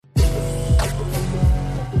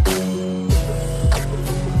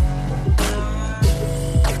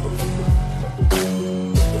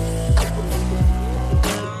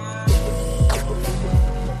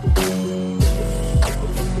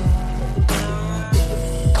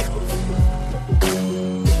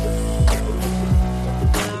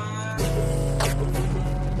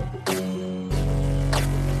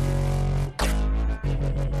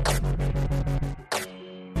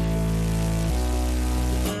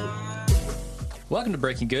Welcome to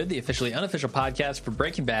Breaking Good, the officially unofficial podcast for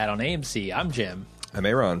Breaking Bad on AMC. I'm Jim. I'm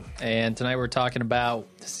Aaron. And tonight we're talking about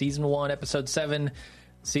Season 1, Episode 7,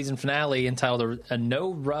 season finale entitled A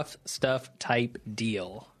No Rough Stuff Type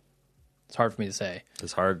Deal. It's hard for me to say.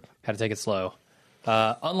 It's hard. Had to take it slow.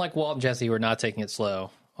 Unlike Walt and Jesse, we're not taking it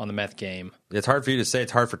slow on the meth game. It's hard for you to say.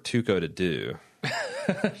 It's hard for Tuco to do.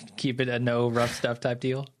 Keep it a no rough stuff type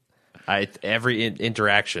deal. Every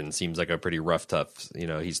interaction seems like a pretty rough, tough. You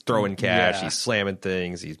know, he's throwing cash, Yeah. he's slamming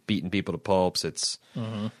things, he's beating people to pulps. It's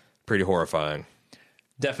pretty horrifying.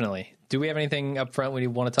 Definitely. Do we have anything up front we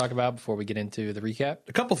want to talk about before we get into the recap?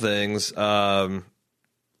 A couple things.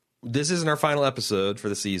 This isn't our final episode for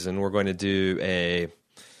the season. We're going to do a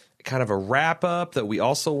kind of a wrap up that we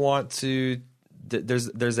also want to.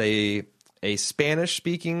 There's a Spanish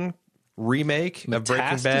speaking remake of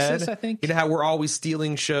Breaking Bad. I think. You know how we're always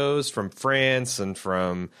stealing shows from France and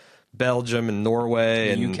from Belgium and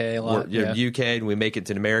Norway and UK a lot, yeah. UK, and we make it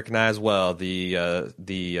to Americanized. Well,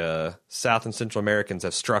 the South and Central Americans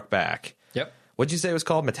have struck back. Yep. What'd you say it was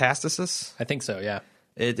called? Metastasis? I think so, yeah.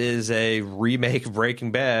 It is a remake of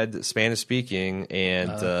Breaking Bad, Spanish speaking,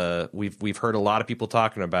 and we've heard a lot of people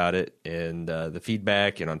talking about it and the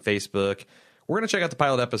feedback and on Facebook. We're going to check out the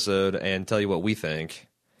pilot episode and tell you what we think.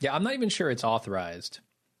 Yeah, I'm not even sure it's authorized.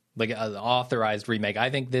 Like an authorized remake. I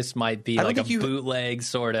think this might be like a bootleg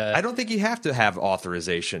sort of. I don't think you have to have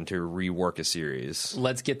authorization to rework a series.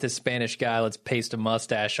 Let's get this Spanish guy, let's paste a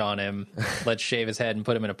mustache on him, let's shave his head and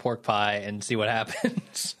put him in a pork pie and see what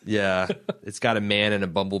happens. Yeah, it's got a man in a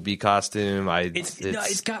bumblebee costume.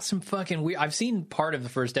 It's got some fucking weird. I've seen part of the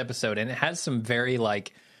first episode and it has some very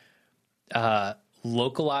like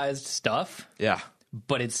localized stuff. Yeah.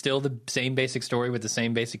 But it's still the same basic story with the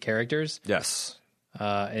same basic characters. Yes.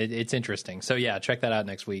 It's interesting. So, yeah, check that out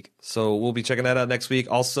next week. So we'll be checking that out next week.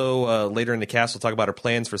 Also, later in the cast, we'll talk about our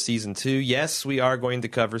plans for Season 2. Yes, we are going to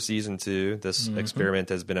cover Season 2. This experiment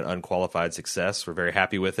has been an unqualified success. We're very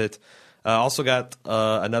happy with it. Also got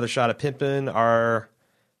another shot at pimping our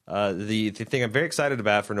the thing I'm very excited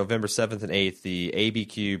about for November 7th and 8th, the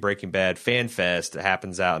ABQ Breaking Bad Fan Fest that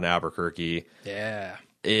happens out in Albuquerque. Yeah.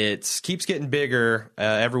 It keeps getting bigger.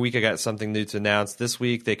 Every week I got something new to announce. This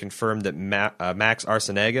week they confirmed that Max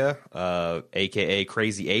Arcenega, a.k.a.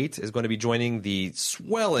 Crazy 8, is going to be joining the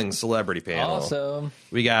swelling celebrity panel. Awesome.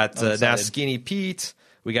 We got now Skinny Pete.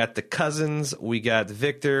 We got the Cousins. We got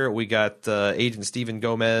Victor. We got Agent Steven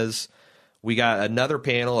Gomez. We got another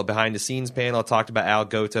panel, a behind-the-scenes panel. I talked about Al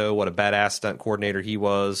Goto, what a badass stunt coordinator he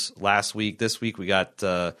was last week. This week we got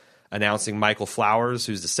announcing Michael Flowers,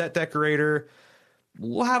 who's the set decorator.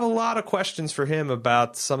 We'll have a lot of questions for him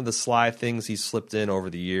about some of the sly things he's slipped in over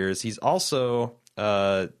the years. He's also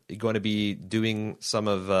going to be doing some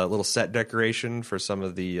of little set decoration for some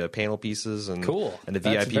of the panel pieces and and the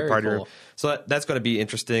VIP party room. So that's going to be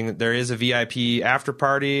interesting. There is a VIP after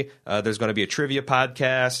party. There's going to be a trivia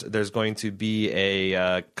podcast. There's going to be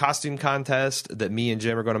a costume contest that me and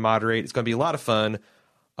Jim are going to moderate. It's going to be a lot of fun.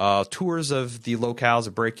 Tours of the locales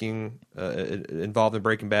of involved in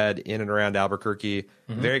Breaking Bad in and around Albuquerque.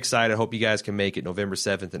 Very excited. Hope you guys can make it November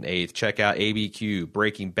 7th and 8th. Check out ABQ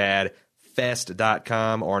Breaking Bad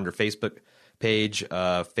Fest.com or on their Facebook page,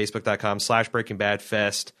 facebook.com/Breaking Bad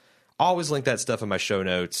Fest. Always link that stuff in my show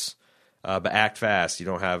notes. But act fast. You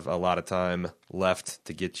don't have a lot of time left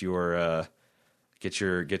to get your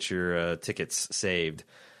tickets saved.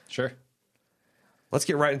 Sure. Let's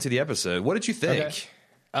get right into the episode. What did you think? Okay.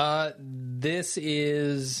 It's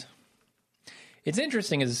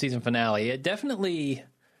interesting as a season finale. It definitely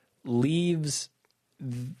leaves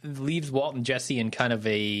Walt and Jesse in kind of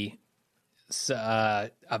a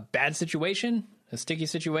bad situation, a sticky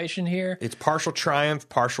situation here. It's partial triumph,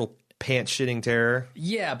 partial pants-shitting terror.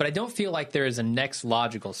 Yeah, but I don't feel like there is a next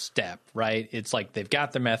logical step, right? It's like they've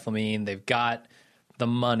got the methylamine, they've got the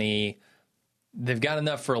money, they've got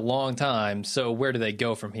enough for a long time, so where do they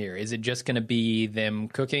go from here? Is it just going to be them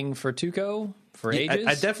cooking for Tuco for ages?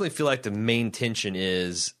 I definitely feel like the main tension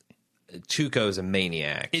is Tuco's a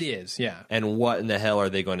maniac. It is, yeah. And what in the hell are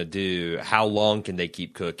they going to do? How long can they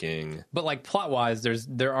keep cooking? But like plot-wise,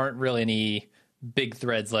 there aren't really any big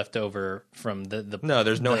threads left over from the No,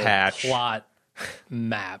 there's no hatch. Plot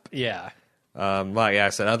map, yeah. Like I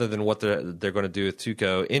said, other than what they're going to do with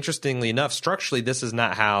Tuco, interestingly enough, structurally, this is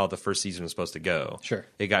not how the first season was supposed to go. Sure.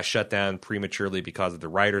 It got shut down prematurely because of the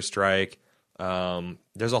writer's strike.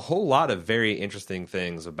 There's a whole lot of very interesting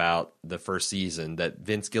things about the first season that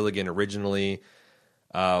Vince Gilligan originally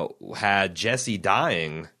had Jesse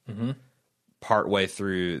dying partway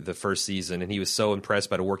through the first season, and he was so impressed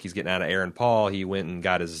by the work he's getting out of Aaron Paul, he went and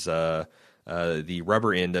got his the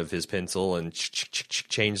rubber end of his pencil and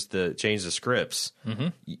change the scripts. Mm-hmm.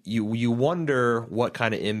 You wonder what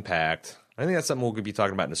kind of impact. I think that's something we'll be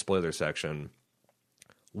talking about in the spoiler section.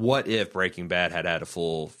 What if Breaking Bad had a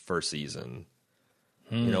full first season?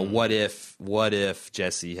 You know, what if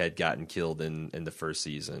Jesse had gotten killed in the first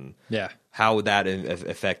season? Yeah. How would that have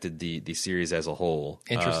affected the series as a whole?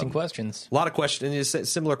 Interesting questions. A lot of questions. A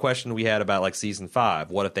similar question we had about like season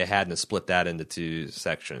 5. What if they hadn't split that into 2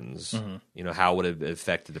 sections? Mm-hmm. You know, how would it have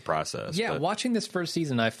affected the process? Yeah, watching this first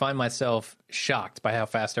season, I find myself shocked by how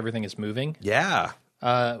fast everything is moving. Yeah.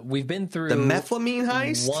 We've been through the methylamine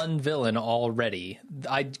heist. One villain already.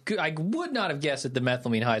 I would not have guessed that the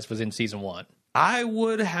methylamine heist was in season 1. I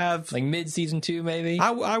would have like mid season 2, maybe. I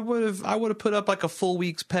would have put up like a full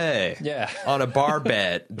week's pay. Yeah. On a bar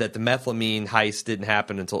bet that the methylamine heist didn't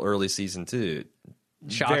happen until early season 2.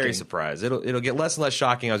 Shocking. Very surprised. It'll get less and less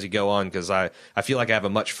shocking as you go on because I feel like I have a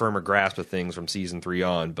much firmer grasp of things from season 3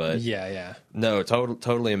 on. But yeah. No,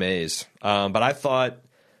 totally amazed. But I thought,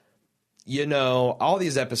 you know, all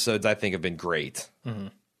these episodes I think have been great.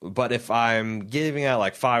 Mm-hmm. But if I'm giving out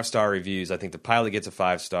like 5-star reviews, I think the pilot gets a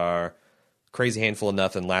 5-star. Crazy Handful of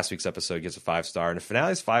Nothing, last week's episode, gets a 5-star, and the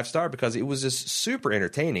finale is 5-star because it was just super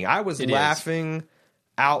entertaining. I was laughing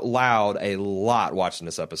out loud a lot watching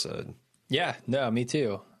this episode. Yeah, no, me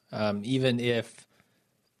too. Even if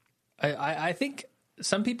I think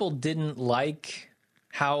some people didn't like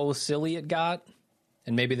how silly it got,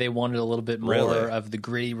 and maybe they wanted a little bit more of the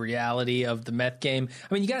gritty reality of the meth game.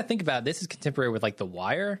 I mean, you got to think about it. This is contemporary with like The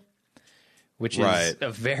Wire, which is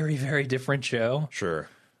a very, very different show. Sure.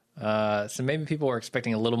 So maybe people were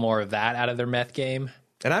expecting a little more of that out of their meth game.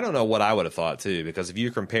 And I don't know what I would have thought too, because if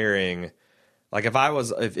you're comparing, like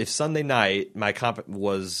if Sunday night my comp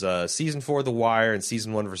was season 4 of The Wire and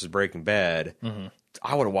season 1 versus Breaking Bad, mm-hmm.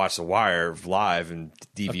 I would have watched The Wire live and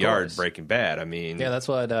DVR'd Breaking Bad. I mean, yeah, that's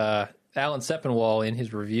what Alan Sepinwall in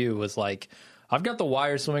his review was like. I've got The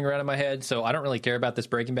Wire swimming around in my head, so I don't really care about this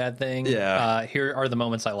Breaking Bad thing. Yeah, here are the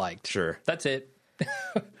moments I liked. Sure, that's it.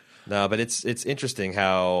 No, but it's interesting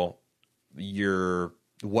how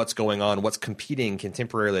what's going on, what's competing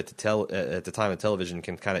contemporarily at the time of television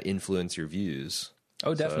can kind of influence your views.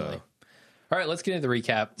 Oh, definitely. So. All right, let's get into the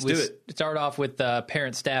recap. Let's do it. Start off with the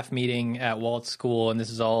parent-staff meeting at Walt's school, and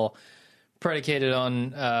this is all predicated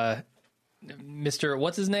on Mr.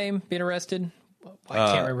 What's his name being arrested? I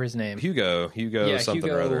can't remember his name. Hugo something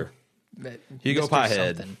or other. Hugo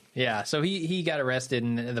Pothead. Something. Yeah, so he got arrested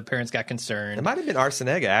and the parents got concerned. It might have been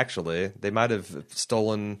Arsenega, actually. They might have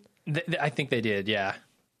stolen... I think they did, yeah.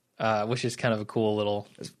 Which is kind of a cool little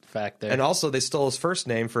fact there. And also, they stole his first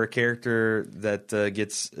name for a character that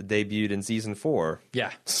gets debuted in season 4.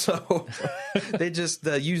 Yeah. So they just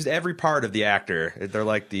used every part of the actor. They're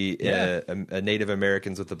like the Native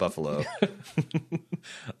Americans with the buffalo.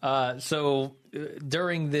 So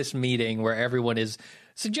during this meeting where everyone is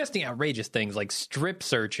suggesting outrageous things like strip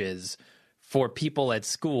searches for people at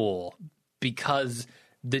school because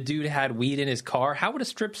the dude had weed in his car, how would a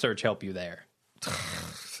strip search help you there?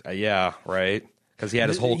 Yeah, right. Because he had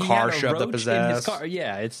his whole car shoved up his ass.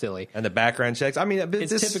 Yeah, it's silly. And the background checks. I mean,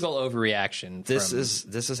 it's typical overreaction. This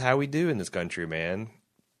is how we do in this country, man.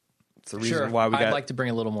 It's the reason why I'd like to bring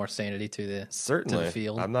a little more sanity to the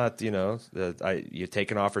field. I'm not, you're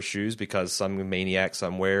taking off her shoes because some maniac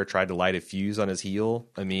somewhere tried to light a fuse on his heel.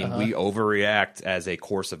 I mean, we overreact as a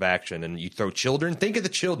course of action, and you throw children. Think of the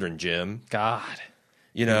children, Jim. God.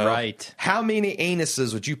 Right. How many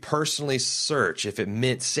anuses would you personally search if it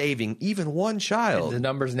meant saving even one child? The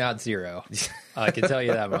number's not 0. I can tell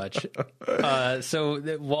you that much.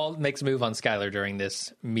 So Walt makes a move on Skyler during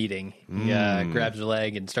this meeting. He grabs her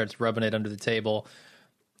leg and starts rubbing it under the table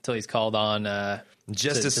until he's called on.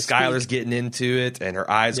 Just as Skyler's getting into it and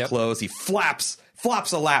her eyes close, he flops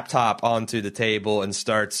a laptop onto the table and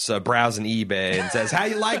starts browsing eBay and says, "How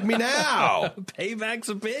you like me now?" Payback's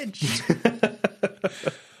a bitch.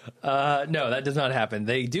 No, that does not happen.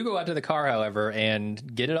 They do go out to the car, however,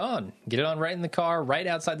 and get it on right in the car, right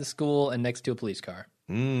outside the school and next to a police car.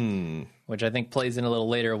 Which I think plays in a little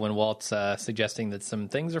later when Walt's suggesting that some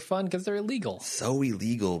things are fun because they're illegal. So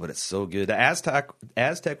illegal, but it's so good. The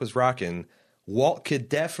Aztec was rocking. Walt could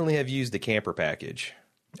definitely have used the camper package.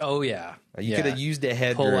 Oh, yeah. You could have used the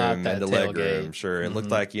headroom and the legroom, sure. It looked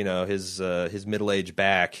like, his middle-aged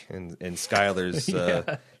back and Skyler's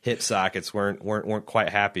hip sockets weren't quite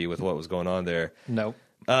happy with what was going on there. Nope.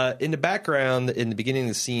 In the background, in the beginning of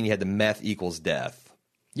the scene, you had the meth equals death.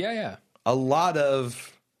 Yeah. A lot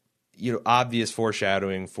of obvious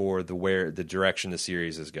foreshadowing for the direction the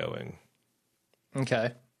series is going.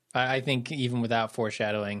 Okay. I think even without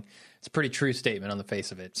foreshadowing, It's a pretty true statement on the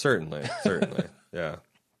face of it. Certainly. Yeah.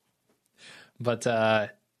 But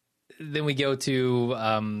then we go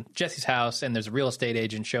to Jesse's house, and there's a real estate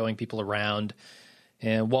agent showing people around.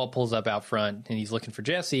 And Walt pulls up out front, and he's looking for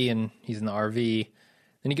Jesse, and he's in the RV.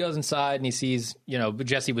 Then he goes inside, and he sees,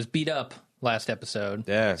 Jesse was beat up last episode.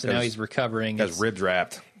 Yeah. So now he's recovering. Got his ribs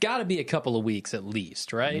wrapped. Got to be a couple of weeks at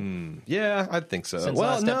least, right? Yeah, I think so. Since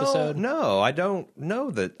last episode? No, I don't know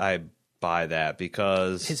that I buy that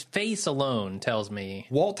because His face alone tells me.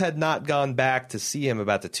 Walt had not gone back to see him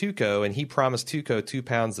about the Tuco, and he promised Tuco 2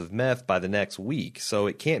 pounds of meth by the next week, so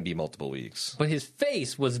it can't be multiple weeks. But his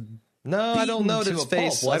face was. No, I don't know beaten his to a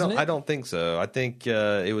pulp, face. wasn't it? I don't think so. I think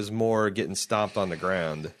it was more getting stomped on the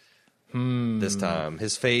ground this time.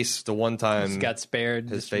 His face, the one time, Got spared.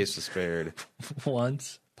 his face was spared.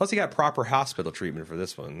 once. Plus, he got proper hospital treatment for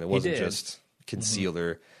this one. It wasn't did. just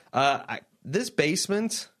concealer. This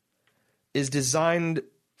basement is designed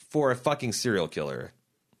for a fucking serial killer.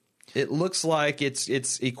 It looks like it's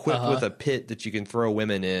equipped with a pit that you can throw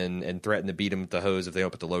women in and threaten to beat them with the hose if they don't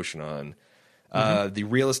put the lotion on. The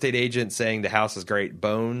real estate agent saying the house has great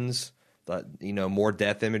bones. More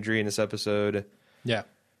death imagery in this episode. Yeah.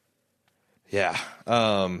 Yeah.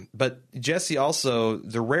 But Jesse also,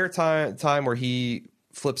 the rare time where he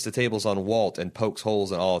flips the tables on Walt and pokes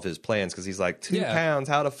holes in all of his plans because he's like, 2 pounds?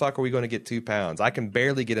 How the fuck are we going to get 2 pounds? I can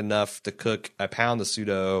barely get enough to cook a pound of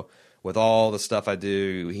pseudo with all the stuff I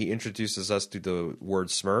do. He introduces us to the word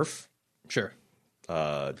Smurf. Sure.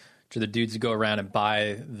 To the dudes who go around and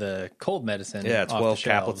buy the cold medicine. Yeah, off 12 the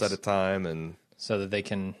shelves caplets at a time. And so that they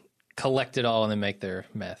can collect it all and then make their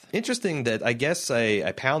meth. interesting that I guess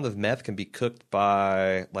a pound of meth can be cooked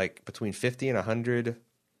by like between 50 and 100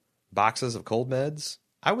 boxes of cold meds.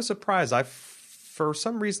 I was surprised. I, for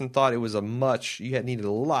some reason, thought it was you had needed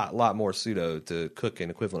a lot more pseudo to cook an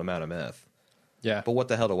equivalent amount of meth. Yeah. But what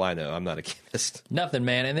the hell do I know? I'm not a chemist. Nothing,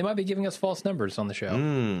 man. And they might be giving us false numbers on the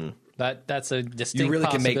show. That's a distinct You really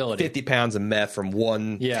can make possibility. 50 pounds of meth from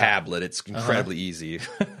one tablet. It's incredibly easy.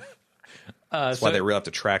 That's why they really have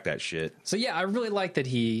to track that shit. So, yeah, I really like that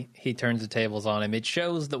he turns the tables on him. It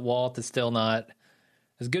shows that Walt is still not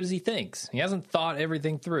as good as he thinks. He hasn't thought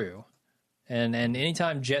everything through. And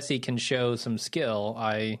anytime Jesse can show some skill,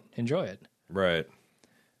 I enjoy it. Right.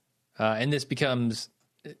 And this becomes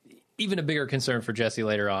even a bigger concern for Jesse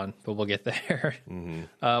later on, but we'll get there. Walt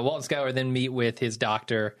and Skyler then meet with his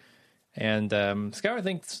doctor, and Skyler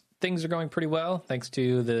thinks things are going pretty well thanks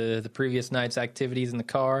to the previous night's activities in the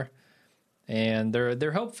car, and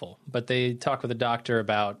they're hopeful. But they talk with the doctor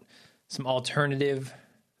about some alternative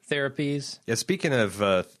therapies. Yeah, speaking of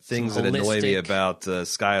things that annoy me about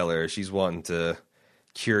Skyler, she's wanting to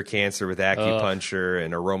cure cancer with acupuncture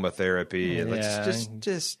and aromatherapy. And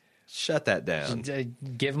just shut that down.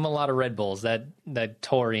 Give him a lot of Red Bulls. That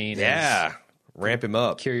taurine. Yeah, ramp him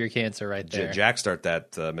up. Cure your cancer right there. Jackstart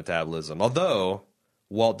that metabolism. Although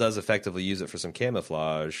Walt does effectively use it for some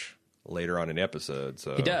camouflage later on in the episode.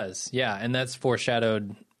 So he does, yeah, and that's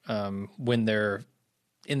foreshadowed when they're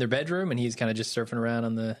in their bedroom and he's kind of just surfing around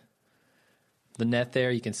on the net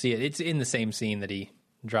there. You can see it. It's in the same scene that he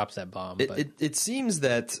drops that bomb. It seems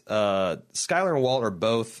that Skyler and Walt are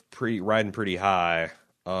both riding pretty high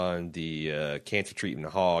on the cancer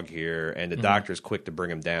treatment hog here, and the doctor's quick to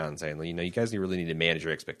bring him down, saying, you guys really need to manage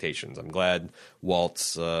your expectations. I'm glad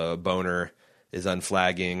Walt's boner is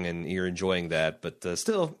unflagging and you're enjoying that, but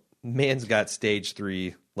still, man's got stage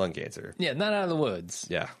 3 lung cancer. Yeah, not out of the woods.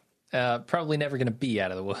 Yeah. Probably never going to be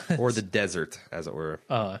out of the woods. Or the desert, as it were.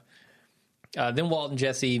 Then Walt and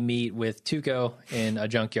Jesse meet with Tuco in a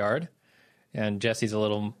junkyard, and Jesse's a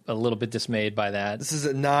little bit dismayed by that. This is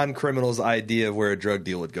a non-criminal's idea of where a drug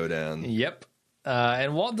deal would go down. Yep.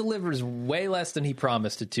 And Walt delivers way less than he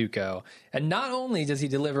promised to Tuco. And not only does he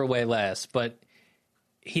deliver way less, but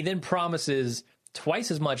he then promises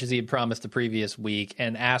twice as much as he had promised the previous week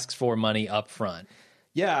and asks for money up front.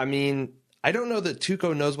 Yeah, I mean, I don't know that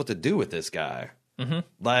Tuco knows what to do with this guy.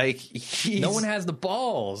 Like, no one has the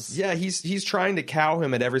balls. Yeah, he's trying to cow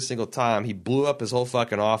him at every single time. He blew up his whole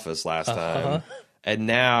fucking office last time, and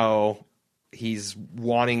now he's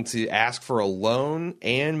wanting to ask for a loan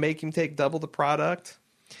and make him take double the product.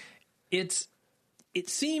 It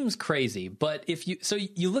seems crazy, but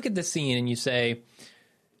you look at this scene and you say,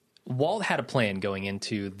 Walt had a plan going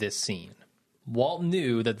into this scene. Walt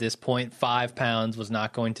knew that this 0.5 pounds was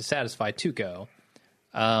not going to satisfy Tuco.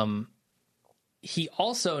 He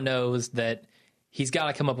also knows that he's got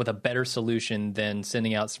to come up with a better solution than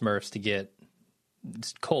sending out Smurfs to get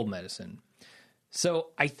cold medicine. So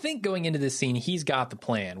I think going into this scene, he's got the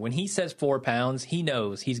plan. When he says 4 pounds, he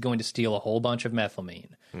knows he's going to steal a whole bunch of methylamine.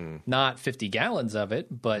 Not 50 gallons of it,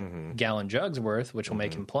 but gallon jugs worth, which will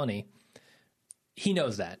make him plenty. He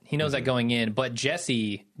knows that. He knows that going in, but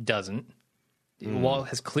Jesse doesn't. Walt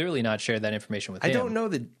has clearly not shared that information with him. I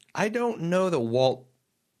don't know that Walt.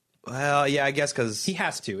 Well, yeah, I guess because he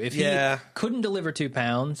has to. If he couldn't deliver 2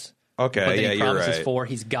 pounds, okay, but then he you're promises right. 4,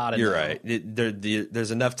 he's got to. You're know. right.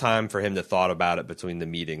 There's enough time for him to thought about it between the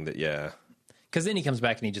meeting that because then he comes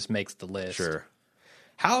back and he just makes the list. Sure.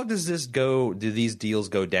 How does this go? Do these deals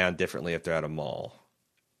go down differently if they're at a mall?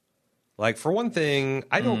 Like, for one thing,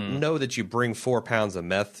 I don't know that you bring 4 pounds of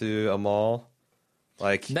meth to a mall.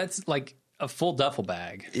 Like, that's like a full duffel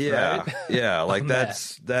bag. Yeah, right? yeah. Like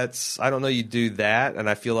that's. I don't know. You do that, and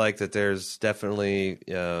I feel like that there's definitely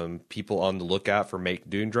people on the lookout for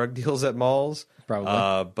doing drug deals at malls.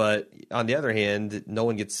 Probably. But on the other hand, no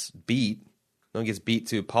one gets beat. No one gets beat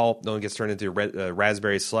to pulp. No one gets turned into a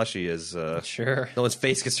raspberry slushy. Sure. No one's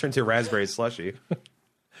face gets turned into a raspberry slushy.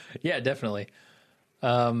 Yeah, definitely.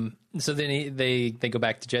 So then they go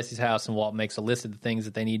back to Jesse's house, and Walt makes a list of the things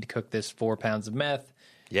that they need to cook this 4 pounds of meth.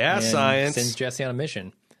 Yeah, and science. Sends Jesse on a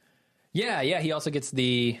mission. Yeah. He also gets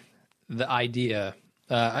the idea.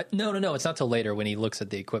 No. It's not till later when he looks at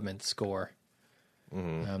the equipment score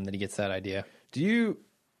that he gets that idea.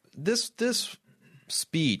 This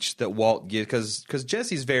speech that Walt gives, because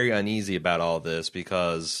Jesse's very uneasy about all this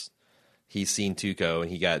because he's seen Tuco and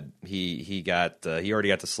he already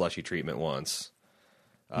got the slushy treatment once.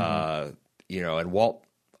 And Walt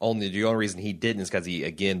the only reason he didn't is because he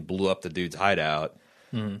again blew up the dude's hideout.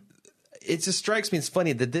 It just strikes me as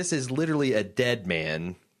funny that this is literally a dead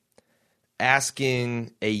man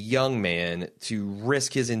asking a young man to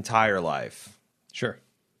risk his entire life. Sure.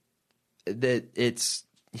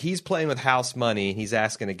 He's playing with house money. He's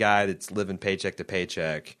asking a guy that's living paycheck to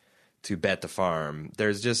paycheck to bet the farm.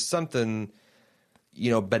 There's just something,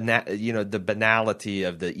 the banality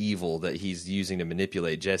of the evil that he's using to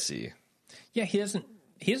manipulate Jesse. Yeah, he doesn't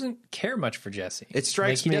care much for Jesse. It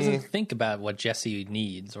strikes me. He doesn't think about what Jesse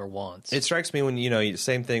needs or wants. It strikes me when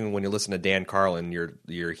same thing when you listen to Dan Carlin,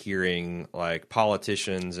 you're hearing like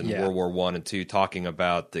politicians in World War I and II talking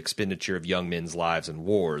about the expenditure of young men's lives in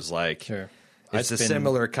wars. Like, sure. It's a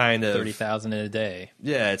similar kind of 30,000 in a day.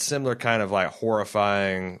 Yeah, it's similar kind of like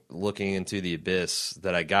horrifying looking into the abyss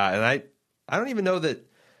that I got, and I don't even know that.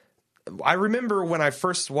 I remember when I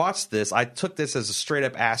first watched this, I took this as a straight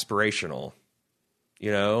up aspirational. But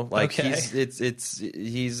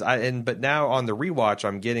now on the rewatch,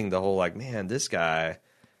 I'm getting the whole like, man, this guy,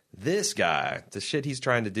 the shit he's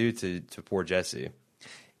trying to do to poor Jesse.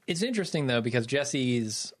 It's interesting though because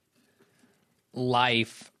Jesse's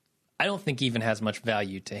life, I don't think even has much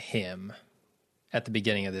value to him at the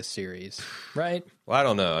beginning of this series, right? Well, I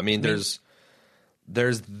don't know. I mean, there's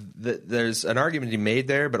an argument to be made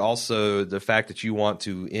there, but also the fact that you want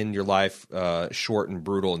to end your life short and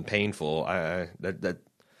brutal and painful. I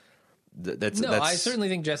certainly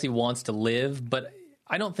think Jesse wants to live, but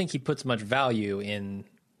I don't think he puts much value in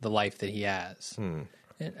the life that he has. And,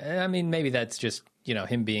 I mean, maybe that's just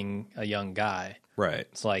him being a young guy, right?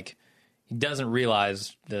 It's like he doesn't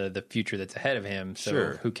realize the future that's ahead of him.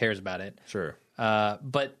 So who cares about it? Sure,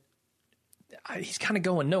 but he's kind of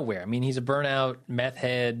going nowhere. I mean, he's a burnout meth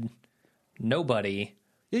head, nobody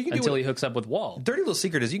until he hooks up with Walt. Dirty little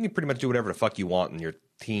secret is you can pretty much do whatever the fuck you want in your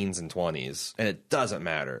teens and 20s, and it doesn't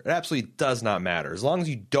matter. It absolutely does not matter. As long as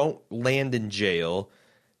you don't land in jail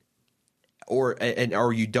or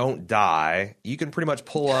you don't die, you can pretty much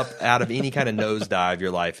pull up out of any kind of nosedive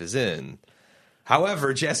your life is in.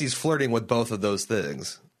 However, Jesse's flirting with both of those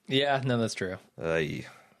things. Yeah, no, that's true.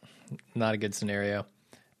 Not a good scenario.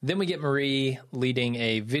 Then we get Marie leading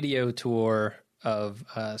a video tour of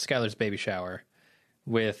Skylar's baby shower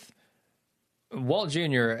with Walt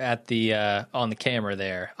Jr. at the on the camera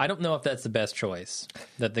there. I don't know if that's the best choice.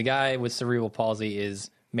 That the guy with cerebral palsy is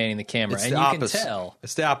manning the camera, and you can tell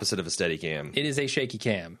it's the opposite of a steady cam. It is a shaky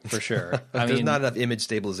cam for sure. There's not enough image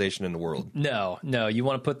stabilization in the world. No. You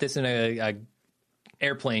want to put this in a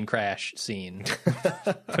airplane crash scene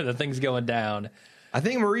for the things going down. I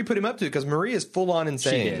think Marie put him up to it because Marie is full on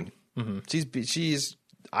insane. She did.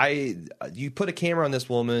 Mm-hmm. You put a camera on this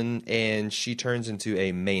woman and she turns into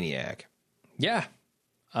a maniac. Yeah.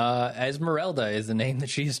 Esmeralda is the name that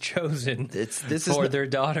she's chosen for their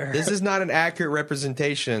daughter. This is not an accurate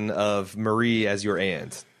representation of Marie as your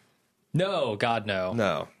aunt. No, God, no.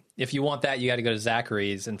 No. if you want that, you got to go to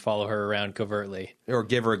Zachary's and follow her around covertly. Or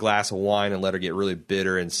give her a glass of wine and let her get really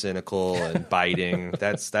bitter and cynical and biting.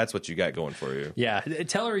 That's what you got going for you. Yeah,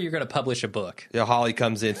 tell her you're going to publish a book. Yeah, Holly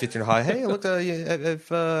comes in, 15 Holly. Hey, look,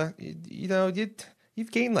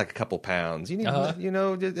 you've gained like a couple pounds. You need,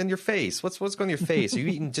 in your face. What's going on your face? Are you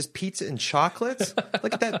eating just pizza and chocolates?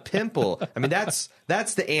 Look at that pimple. I mean, that's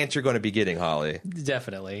the answer you're going to be getting, Holly.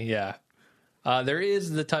 Definitely, yeah. There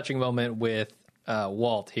is the touching moment with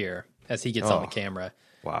Walt here as he gets on the camera.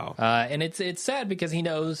 Wow. And it's sad because he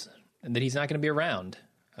knows that he's not going to be around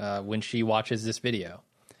when she watches this video.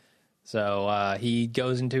 So he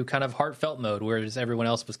goes into kind of heartfelt mode, whereas everyone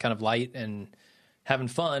else was kind of light and having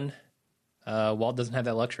fun. Walt doesn't have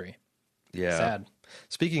that luxury. Yeah. Sad.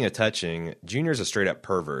 Speaking of touching, Junior's a straight up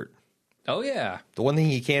pervert. Oh, yeah. The one thing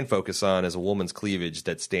he can focus on is a woman's cleavage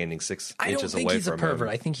that's standing 6 inches away from him. I don't think he's a pervert.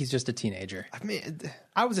 I think he's just a teenager. I mean,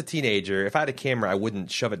 I was a teenager. If I had a camera, I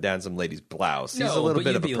wouldn't shove it down some lady's blouse. He's a little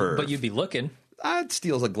bit of a perv. But you'd be looking. I'd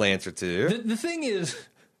steal a glance or two. The thing is,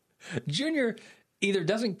 Junior either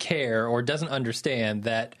doesn't care or doesn't understand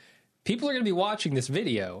that people are going to be watching this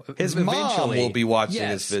video. His mom will be watching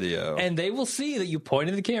this video. And they will see that you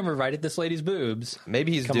pointed the camera right at this lady's boobs.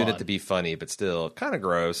 Maybe he's doing it to be funny, but still kind of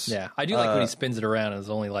gross. Yeah. I do like when he spins it around and is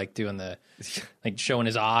only like doing like showing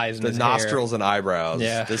his eyes and the his nostrils hair. And eyebrows.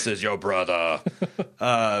 Yeah. This is your brother.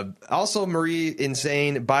 Also, Marie,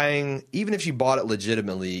 insane, buying, even if she bought it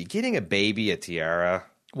legitimately, getting a baby a tiara.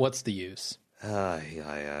 What's the use? They're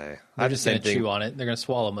just going to chew on it. They're going to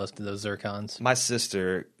swallow most of those zircons. My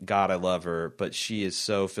sister, God, I love her, but she is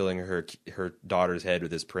so filling her daughter's head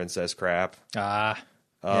with this princess crap. My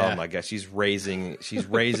gosh, she's raising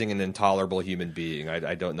an intolerable human being.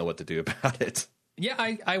 I don't know what to do about it. Yeah,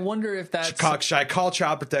 I wonder if that's... Should I call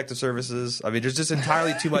Child Protective Services? I mean, there's just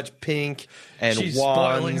entirely too much pink and she's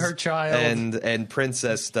wands spoiling her child and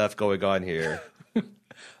princess stuff going on here.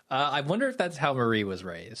 I wonder if that's how Marie was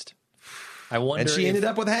raised. I wonder. And she ended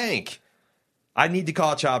up with Hank. I need to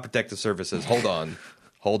call Child Protective Services. Hold on.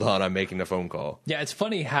 I'm making a phone call. Yeah, it's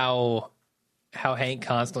funny how Hank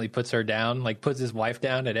constantly puts her down, like puts his wife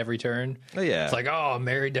down at every turn. Oh yeah, it's like, oh, I'm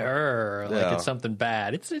married to her. Like it's something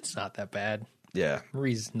bad. It's not that bad. Yeah,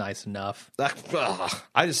 Marie's nice enough.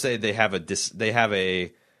 I just say they have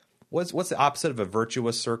a what's the opposite of a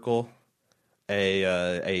virtuous circle?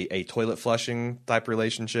 A toilet flushing type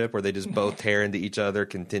relationship where they just both tear into each other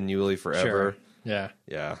continually forever. Sure.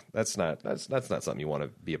 Yeah. That's not something you want to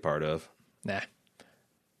be a part of. Nah.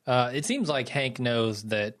 It seems like Hank knows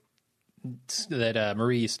that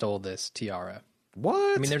Marie stole this tiara.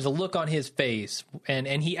 What? I mean, there's a look on his face, and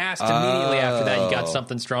he asked immediately after that, "You got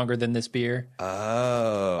something stronger than this beer?"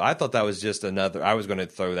 Oh, I thought that was just another. I was going to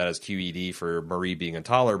throw that as QED for Marie being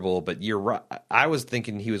intolerable, but you're right. I was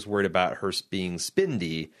thinking he was worried about her being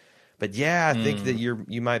spindy, but yeah, I think that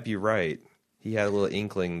you might be right. He had a little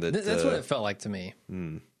inkling that that's what it felt like to me,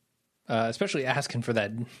 especially asking for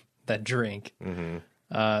that drink.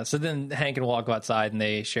 Mm-hmm. So then Hank and Walt go outside, and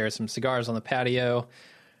they share some cigars on the patio.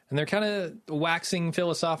 And they're kind of waxing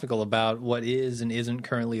philosophical about what is and isn't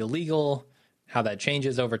currently illegal, how that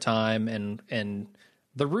changes over time, and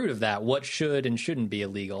the root of that, what should and shouldn't be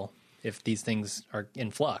illegal if these things are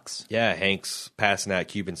in flux. Yeah, Hank's passing out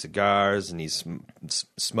Cuban cigars, and he's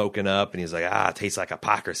smoking up, and he's like, it tastes like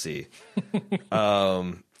hypocrisy.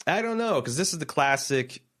 I don't know, because this is the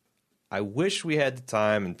classic... I wish we had the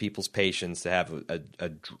time and people's patience to have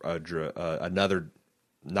another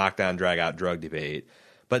knockdown, drag-out drug debate.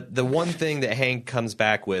 But the one thing that Hank comes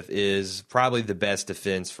back with is probably the best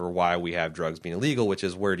defense for why we have drugs being illegal, which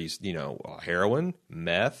is where do you heroin,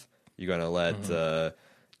 meth, you're going to let,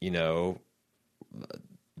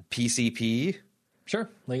 PCP. Sure,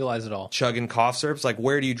 legalize it all. Chugging cough syrups. Like,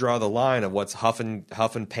 where do you draw the line of what's huffing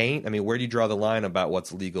paint? I mean, where do you draw the line about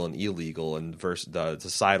what's legal and illegal and versus the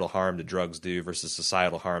societal harm that drugs do versus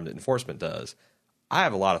societal harm that enforcement does? I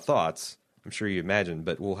have a lot of thoughts. I'm sure you imagine,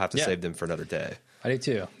 but we'll have to save them for another day. I do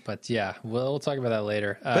too, but yeah, we'll talk about that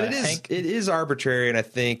later. But it is arbitrary, and I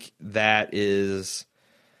think that is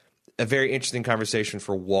a very interesting conversation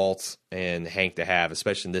for Walt and Hank to have,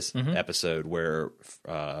 especially in this episode where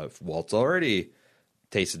Walt's already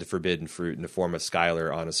tasted the forbidden fruit in the form of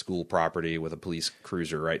Skylar on a school property with a police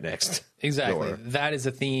cruiser right next. Exactly, door. That is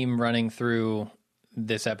a theme running through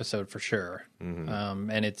this episode for sure,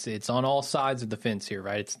 and it's on all sides of the fence here,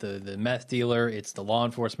 right? It's the meth dealer, it's the law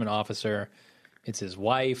enforcement officer. It's his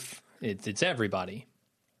wife. It's everybody.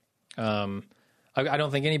 I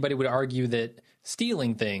don't think anybody would argue that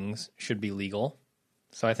stealing things should be legal.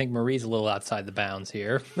 So I think Marie's a little outside the bounds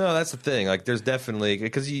here. No, that's the thing. Like, there's definitely,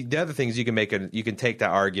 because the other thing is you can take that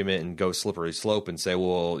argument and go slippery slope and say,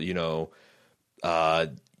 well,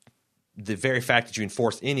 the very fact that you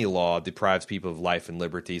enforce any law deprives people of life and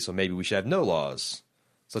liberty, so maybe we should have no laws.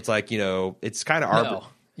 So it's like, it's kind of No,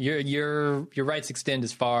 your rights extend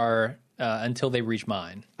as far until they reach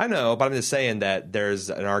mine. I know, but I'm just saying that there's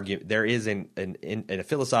an argument. There is a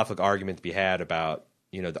philosophical argument to be had about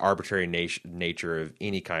the arbitrary nature of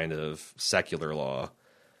any kind of secular law.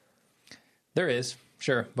 There is,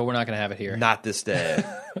 sure, but we're not going to have it here. Not this day.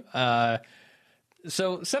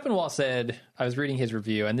 So Sepinwall said, I was reading his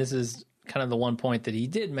review, and this is kind of the one point that he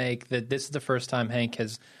did make, that this is the first time Hank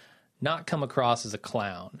has not come across as a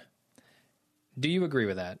clown. Do you agree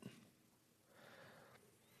with that?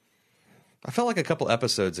 I felt like a couple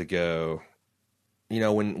episodes ago,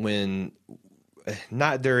 when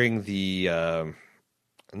not during the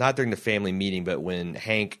family meeting, but when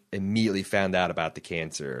Hank immediately found out about the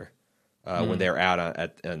cancer, when they were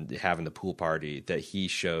out and having the pool party, that he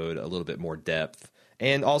showed a little bit more depth.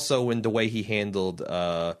 And also when the way he handled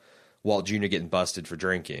Walt Jr. getting busted for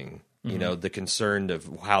drinking, the concern of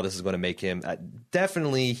how this is going to make him,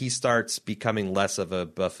 definitely he starts becoming less of a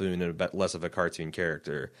buffoon and less of a cartoon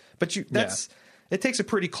character. But it takes a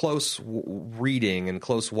pretty close reading and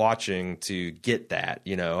close watching to get that,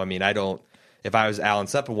 I mean, if I was Alan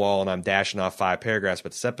Sepinwall and I'm dashing off 5 paragraphs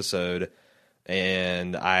about this episode,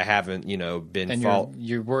 and I haven't, been... And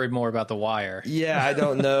you're worried more about The Wire. Yeah, I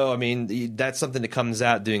don't know. I mean, that's something that comes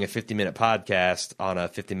out doing a 50-minute podcast on a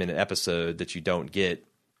 50-minute episode that you don't get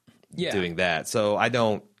doing that. So I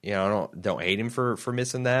don't hate him for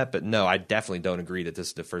missing that, but no, I definitely don't agree that this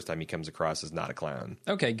is the first time he comes across as not a clown.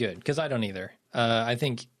 Okay, good, because I don't either. I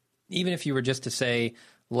think even if you were just to say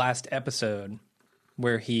last episode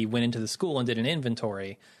where he went into the school and did an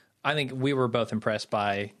inventory, I think we were both impressed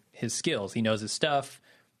by his skills. He knows his stuff.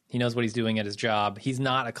 He knows what he's doing at his job. He's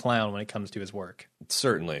not a clown when it comes to his work.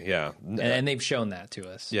 Certainly, yeah. And they've shown that to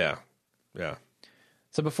us. Yeah.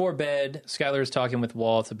 So before bed, Skylar is talking with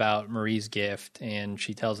Walt about Marie's gift, and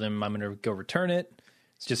she tells him, I'm going to go return it.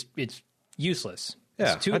 It's useless.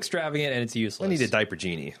 Yeah. It's too extravagant, and it's useless. I need a diaper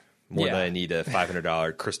genie more than I need a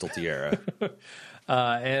 $500 crystal tiara.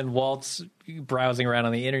 And Walt's browsing around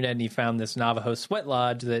on the internet, and he found this Navajo sweat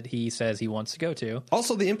lodge that he says he wants to go to.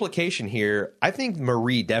 Also, the implication here, I think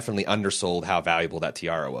Marie definitely undersold how valuable that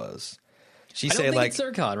tiara was. She's saying it's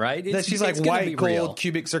zircon, right? She's like white gold,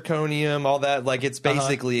 cubic zirconium, all that. Like, it's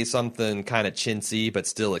basically something kind of chintzy but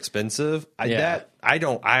still expensive. I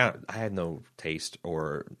had no taste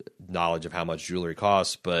or knowledge of how much jewelry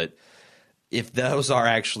costs, but if those are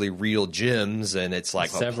actually real gems and it's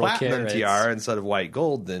like a platinum tiara instead of white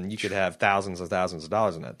gold, then you could have thousands and thousands of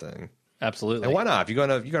dollars in that thing. Absolutely. And why not? If you're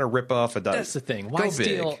gonna rip off that's the thing. Why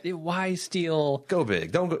steal? Go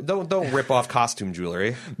big. Don't rip off costume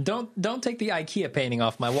jewelry. Don't take the IKEA painting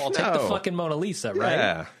off my wall. Take the fucking Mona Lisa,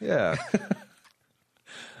 right? Yeah.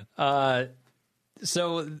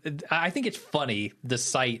 So I think it's funny, the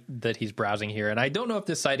site that he's browsing here, and I don't know if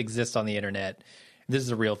this site exists on the internet. This is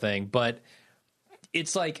a real thing, but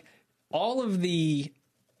it's like all of the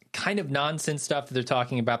kind of nonsense stuff that they're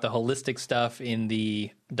talking about, the holistic stuff in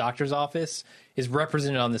the doctor's office, is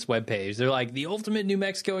represented on this webpage. They're like, the ultimate New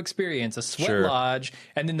Mexico experience, a sweat lodge,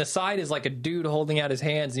 and then the side is like a dude holding out his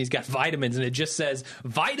hands, and he's got vitamins, and it just says,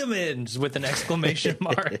 vitamins, with an exclamation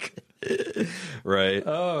mark. Right.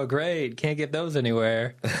 Oh, great. Can't get those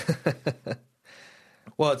anywhere.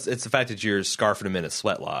 Well, it's the fact that you're scarfing them in a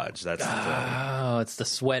sweat lodge. That's the thing. Oh, it's the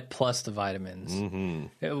sweat plus the vitamins.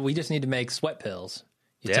 Mm-hmm. We just need to make sweat pills.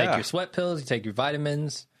 You take your sweat pills, you take your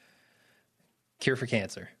vitamins, cure for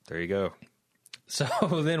cancer. There you go. So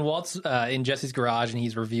then Walt's in Jesse's garage, and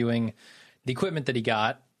he's reviewing the equipment that he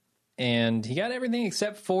got, and he got everything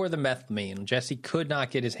except for the methylamine. Jesse could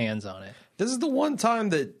not get his hands on it. This is the one time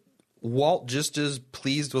that Walt just is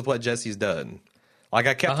pleased with what Jesse's done. Like,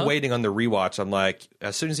 I kept waiting on the rewatch. I'm like,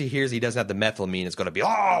 as soon as he hears he doesn't have the methylamine, it's going to be,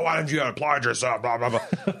 why didn't you apply yourself, blah, blah, blah.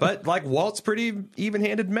 But, like, Walt's pretty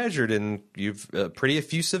even-handed measured, and you've pretty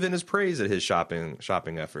effusive in his praise at his shopping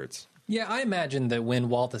efforts. Yeah, I imagine that when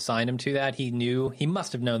Walt assigned him to that, he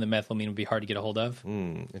must have known that methylamine would be hard to get a hold of.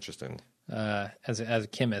 Interesting. As a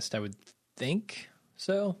chemist, I would think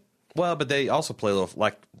so. Well, but they also play a little,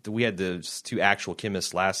 like, we had the 2 actual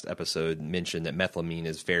chemists last episode mention that methylamine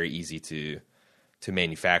is very easy to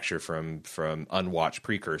manufacture from unwatched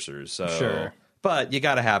precursors. So, sure. But you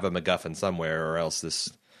got to have a MacGuffin somewhere, or else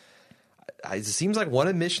it seems like one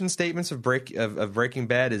of the mission statements of Breaking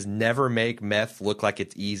Bad is never make meth look like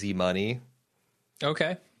it's easy money.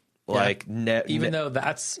 Okay. Like, even though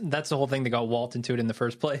that's the whole thing that got Walt into it in the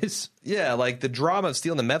first place. Yeah, like the drama of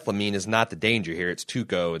stealing the methylamine is not the danger here. It's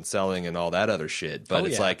Tuco and selling and all that other shit. But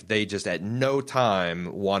it's like they just at no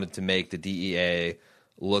time wanted to make the DEA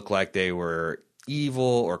look like they were evil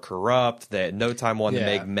or corrupt. They at no time wanted to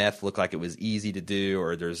make meth look like it was easy to do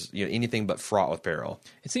or there's anything but fraught with peril.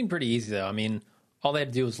 It seemed pretty easy, though. I mean, all they had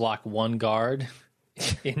to do was lock one guard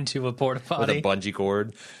into a porta potty. With a bungee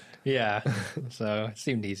cord. Yeah, so it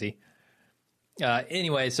seemed easy.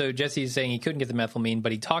 Anyway, so Jesse's saying he couldn't get the methylamine,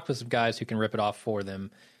 but he talked with some guys who can rip it off for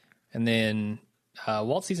them. And then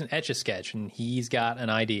Walt sees an Etch-a-Sketch, and he's got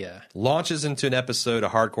an idea. Launches into an episode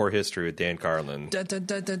of Hardcore History with Dan Carlin. Talking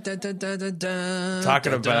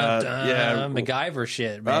about, MacGyver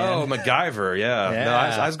shit, man. Oh, MacGyver, yeah. No,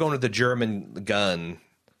 I was going with the German gun.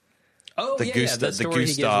 Oh, the story he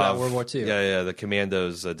gives about World War II. Yeah, the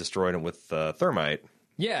commandos destroyed him with thermite.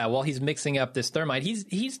 Yeah, while he's mixing up this thermite,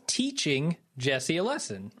 he's teaching Jesse a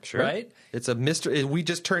lesson, sure. Right? It's a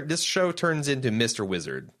this show turns into Mr.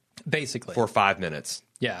 Wizard. Basically. For 5 minutes.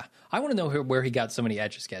 Yeah. I want to know where he got so many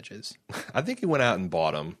Etch-a-Sketches. I think he went out and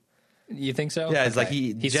bought them. You think so? Yeah, it's like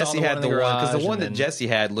Jesse had the one, because the one that Jesse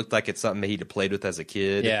had looked like it's something that he'd played with as a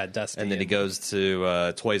kid. Yeah, Dusty. And then he goes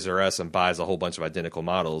to Toys R Us and buys a whole bunch of identical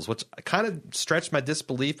models, which kind of stretched my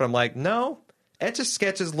disbelief. But I'm like, no,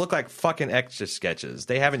 Etch-a-Sketches look like fucking Etch-a-Sketches.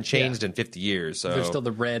 They haven't changed in 50 years. So they're still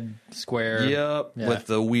the red square. Yep, with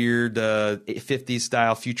the weird 50s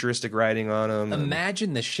style futuristic writing on them.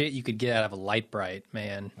 Imagine the shit you could get out of a Light Bright,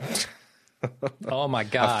 man. Oh my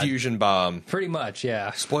god. A fusion bomb. Pretty much, yeah.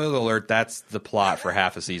 Spoiler alert, that's the plot for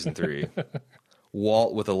half of season 3.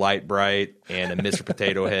 Walt with a Light Bright and a Mr.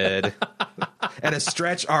 Potato Head and a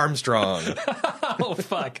Stretch Armstrong. Oh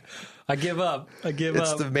fuck. I give up.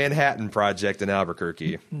 It's the Manhattan Project in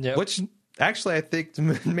Albuquerque. Yep. Which actually I think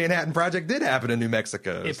the Manhattan Project did happen in New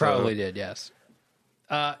Mexico. It probably did, yes.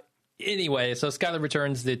 Anyway, so Skyler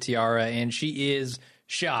returns the tiara and she is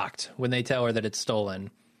shocked when they tell her that it's stolen.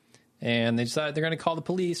 And they decide they're going to call the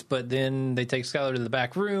police, but then they take Skyler to the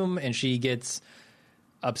back room, and she gets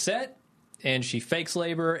upset, and she fakes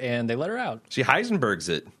labor, and they let her out. She Heisenbergs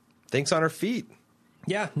it. Thinks on her feet.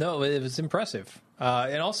 Yeah, no, it was impressive.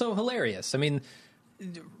 And also hilarious. I mean,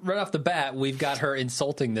 right off the bat, we've got her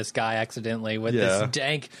insulting this guy accidentally with this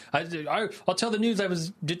dank... I'll tell the news I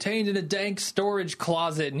was detained in a dank storage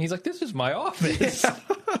closet, and he's like, this is my office.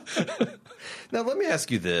 Now, let me ask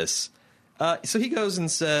you this. So he goes and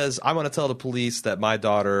says, I'm going to tell the police that my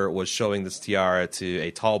daughter was showing this tiara to a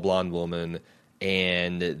tall blonde woman,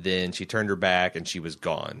 and then she turned her back and she was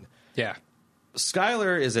gone. Yeah.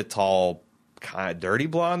 Skyler is a tall, kind of dirty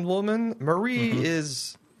blonde woman. Marie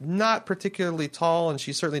is not particularly tall, and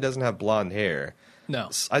she certainly doesn't have blonde hair. No.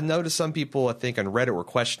 I noticed some people, I think, on Reddit were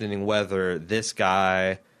questioning whether this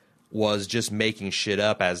guy was just making shit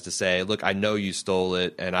up as to say, look, I know you stole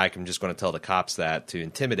it, and I'm just going to tell the cops that to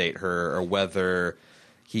intimidate her, or whether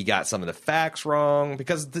he got some of the facts wrong.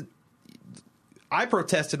 Because I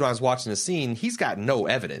protested when I was watching the scene. He's got no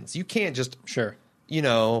evidence. You can't just,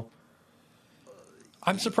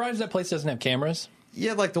 I'm surprised that place doesn't have cameras.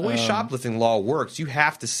 Yeah, like the way shoplifting law works, you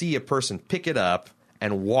have to see a person pick it up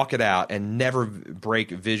and walk it out and never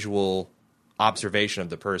break visual observation of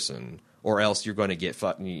the person. Or else you're going to get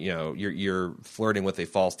you're flirting with a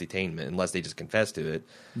false detainment unless they just confess to it.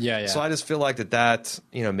 Yeah. So I just feel like that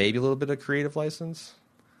maybe a little bit of creative license.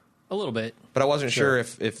 A little bit. But I wasn't sure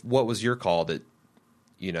if what was your call that,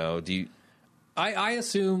 do you... I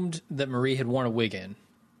assumed that Marie had worn a wig in.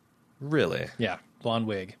 Really? Yeah, blonde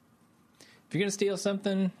wig. If you're going to steal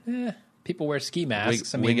something, people wear ski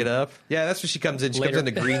masks. Wig it up? Yeah, that's when she comes in. She comes in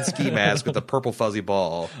a green ski mask with a purple fuzzy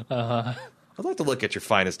ball. Uh-huh. I'd like to look at your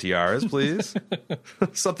finest tiaras, please.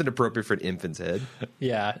 Something appropriate for an infant's head.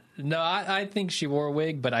 Yeah. No, I think she wore a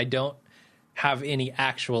wig, but I don't have any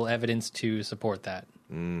actual evidence to support that.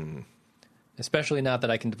 Especially not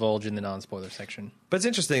that I can divulge in the non-spoiler section. But it's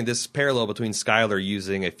interesting, this parallel between Skyler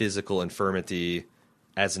using a physical infirmity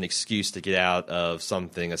as an excuse to get out of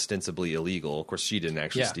something ostensibly illegal. Of course, she didn't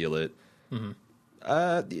actually steal it. Mm-hmm.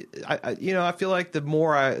 I feel like the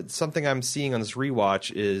more something I'm seeing on this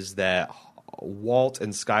rewatch is that Walt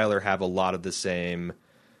and Skyler have a lot of the same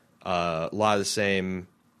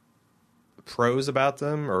pros about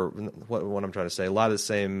them, or what I'm trying to say. A lot of the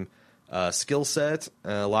same skill set,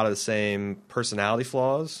 a lot of the same personality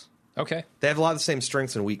flaws. Okay, they have a lot of the same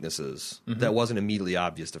strengths and weaknesses. That wasn't immediately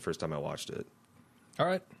obvious the first time I watched it. All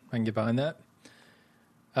right, I can get behind that.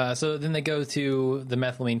 So then they go to the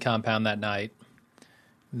methylamine compound that night.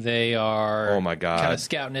 They are kind of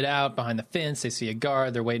scouting it out behind the fence. They see a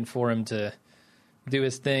guard. They're waiting for him to do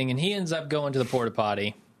his thing, and he ends up going to the porta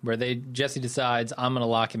potty. where Jesse decides, I'm going to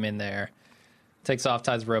lock him in there. Takes off,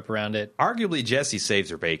 ties the rope around it. Arguably, Jesse saves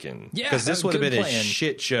her bacon. Yeah, because this would have been plan. a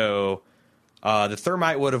shit show. The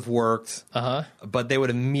thermite would have worked, but they would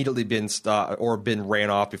have immediately been stopped or been ran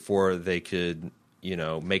off before they could,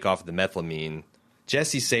 make off the methylamine.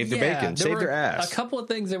 Jesse saved their bacon, saved their ass. A couple of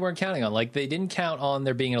things they weren't counting on. Like, they didn't count on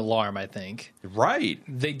there being an alarm, I think. Right.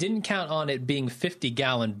 They didn't count on it being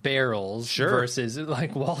 50-gallon barrels versus,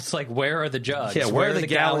 Walt's like, where are the jugs? Yeah, where are the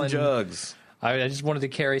gallon jugs? I just wanted to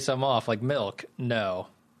carry some off, like milk. No,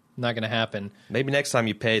 not going to happen. Maybe next time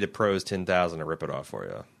you pay the pros $10,000 to rip it off for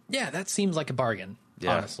you. Yeah, that seems like a bargain,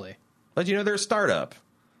 honestly. But they're a startup.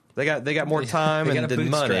 They got more time and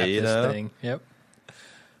money. Thing. Yep.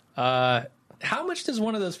 How much does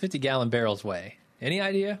one of those 50-gallon barrels weigh? Any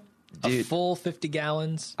idea? Dude, a full 50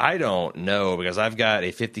 gallons? I don't know, because I've got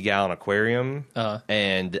a 50-gallon aquarium,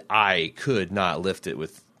 and I could not lift it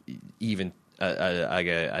with even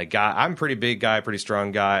a guy. I'm a pretty big guy, pretty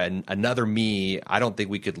strong guy, and another me, I don't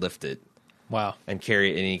think we could lift it. Wow. And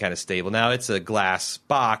carry it in any kind of stable. Now, it's a glass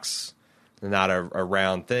box, not a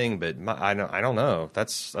round thing, but I don't know.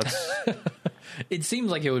 That's It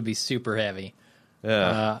seems like it would be super heavy.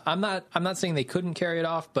 Yeah. I'm not saying they couldn't carry it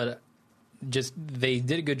off, but just they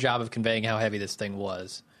did a good job of conveying how heavy this thing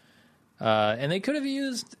was. And they could have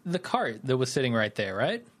used the cart that was sitting right there,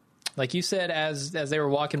 right? Like you said, as they were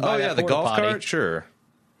walking by. Oh yeah, the golf potty, cart, sure.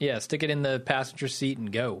 Yeah, stick it in the passenger seat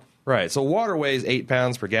and go. Right. So water weighs 8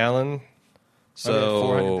 pounds per gallon. So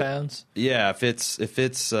 400 pounds. Yeah, if it's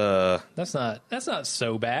that's not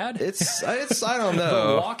so bad. It's I don't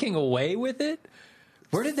know. But walking away with it,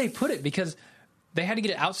 where did they put it? Because they had to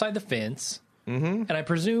get it outside the fence, and I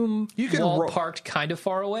presume you could parked kind of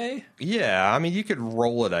far away. Yeah, I mean you could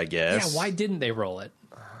roll it, I guess. Yeah, why didn't they roll it?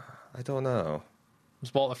 I don't know.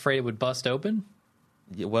 Was Walt afraid it would bust open?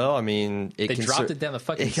 Yeah, well, I mean, they dropped it down the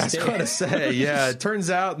fucking stairs. I was going to say, yeah. It turns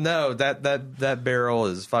out, no, that barrel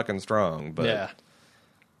is fucking strong. But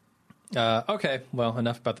yeah. Okay. Well,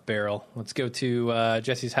 enough about the barrel. Let's go to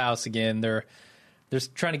Jesse's house again. They're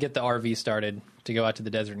trying to get the RV started to go out to the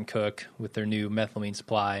desert and cook with their new methylamine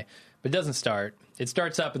supply, but it doesn't start. It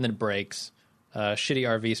starts up and then it breaks. Shitty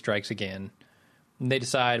RV strikes again. And they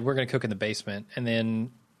decide we're going to cook in the basement, and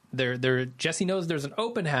then Jesse knows there's an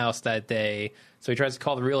open house that day, so he tries to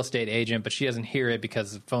call the real estate agent, but she doesn't hear it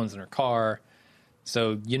because the phone's in her that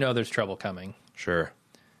So there's trouble coming. Sure.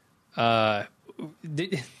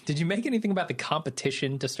 Did you make anything about the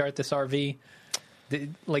competition to start this RV?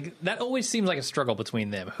 That always seems like a struggle between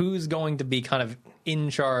them. Who's going to be kind of in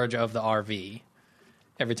charge of the RV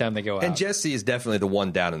every time they go out? And Jesse is definitely the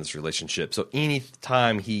one down in this relationship. So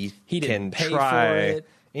anytime he can pay for it.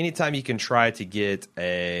 Anytime you can try to get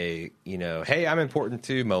a, hey, I'm important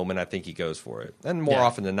too moment, I think he goes for it. And more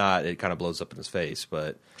often than not, it kind of blows up in his face.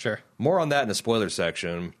 But sure, more on that in the spoiler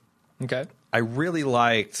section. Okay. I really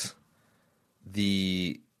liked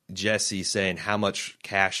the Jesse saying, how much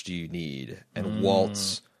cash do you need? And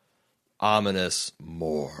Walt's ominous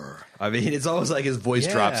more. I mean, it's almost like his voice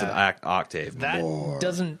drops an octave. That more.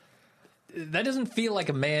 doesn't feel like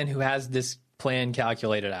a man who has this plan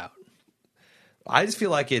calculated out. I just feel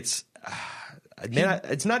like it's,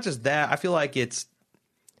 it's not just that. I feel like it's,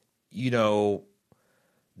 the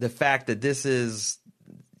fact that this is,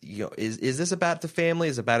 is this about the family?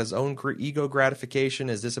 Is it about his own ego gratification?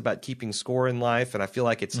 Is this about keeping score in life? And I feel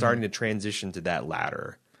like it's starting to transition to that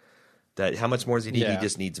latter. That how much more does he need?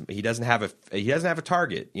 Yeah. He doesn't have a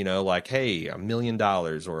target. Like, hey, $1 million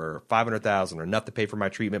or 500,000 or enough to pay for my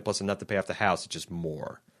treatment plus enough to pay off the house. It's just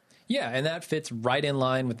more. Yeah, and that fits right in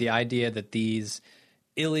line with the idea that these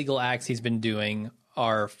illegal acts he's been doing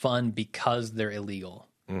are fun because they're illegal.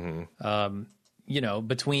 Mm-hmm.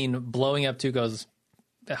 Between blowing up Tuco's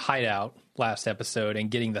hideout last episode and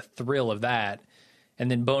getting the thrill of that, and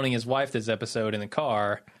then boning his wife this episode in the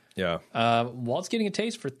car, Walt's getting a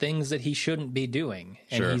taste for things that he shouldn't be doing,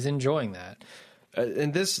 and he's enjoying that.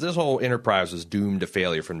 And this whole enterprise was doomed to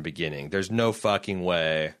failure from the beginning. There's no fucking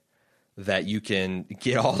way that you can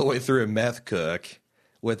get all the way through a meth cook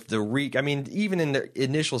with the reek. I mean, even in the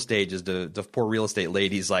initial stages, the poor real estate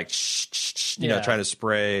lady's like, trying to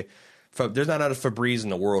spray. There's not enough Febreze in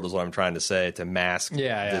the world, is what I'm trying to say, to mask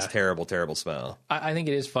this terrible, terrible smell. I think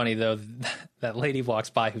it is funny, though, that lady walks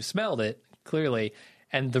by who smelled it, clearly,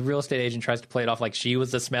 and the real estate agent tries to play it off like she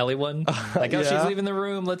was the smelly one. Like, she's leaving the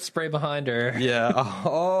room, let's spray behind her. Yeah.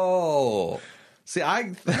 Oh. See,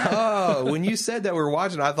 when you said that we were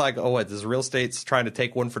watching, I thought, what, this real estate's trying to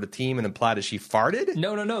take one for the team and imply that she farted?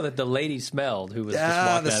 No, that the lady smelled who was just walking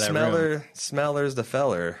out of that room. Smeller's the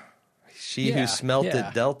feller. She who smelt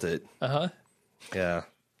it dealt it. Uh-huh. Yeah.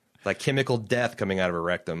 Like chemical death coming out of her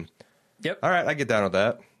rectum. Yep. All right, I get down with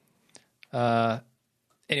that.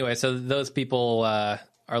 Anyway, so those people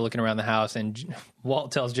are looking around the house, and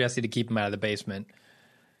Walt tells Jesse to keep him out of the basement.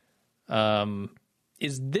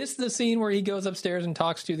 Is this the scene where he goes upstairs and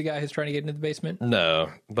talks to the guy who's trying to get into the basement? No,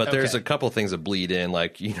 but there's Okay. a couple things that bleed in,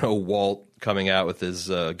 like, Walt coming out with his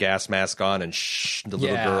gas mask on and the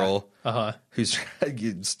little Yeah. girl who's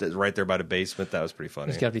right there by the basement. That was pretty funny.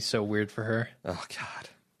 It's got to be so weird for her. Oh, God.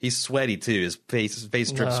 He's sweaty, too. His face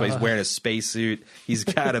drips sweat. He's wearing a spacesuit. He's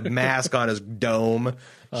got a mask on his dome.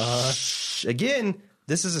 Again,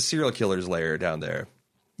 this is a serial killer's lair down there.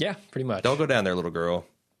 Yeah, pretty much. Don't go down there, little girl.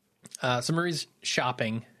 So Marie's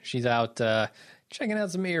shopping. She's out checking out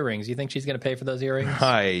some earrings. You think she's going to pay for those earrings?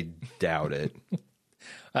 I doubt it.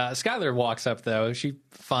 Skylar walks up, though. She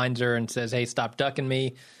finds her and says, hey, stop ducking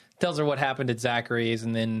me. Tells her what happened at Zachary's,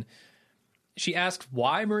 and then she asks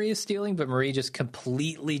why Marie is stealing, but Marie just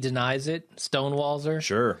completely denies it, stonewalls her.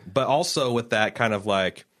 Sure. But also with that kind of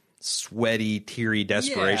like sweaty, teary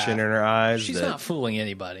desperation Yeah. in her eyes. She's not fooling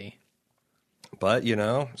anybody. But,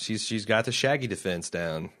 she's got the Shaggy defense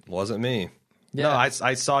down. Wasn't me. Yeah. No,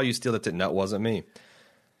 I saw you steal the No, it wasn't me.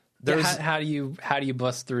 How do you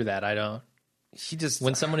bust through that? I don't. She just...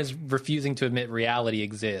 When someone is refusing to admit reality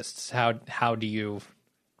exists, how do you...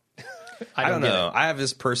 I don't get know. it. I have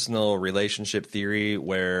this personal relationship theory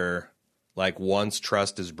where, like, once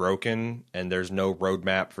trust is broken and there's no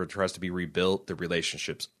roadmap for trust to be rebuilt, the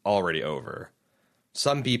relationship's already over.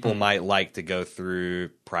 Some people might like to go through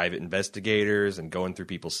private investigators and going through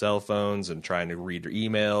people's cell phones and trying to read their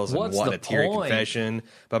emails and What's wanting the a teary point? confession.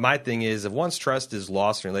 But my thing is, if once trust is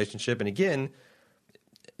lost in a relationship, and again,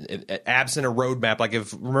 absent a roadmap, like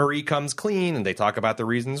if Marie comes clean and they talk about the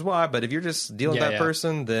reasons why, but if you're just dealing with that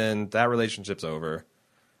person, then that relationship's over.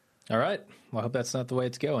 All right. Well, I hope that's not the way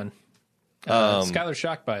it's going. Skylar's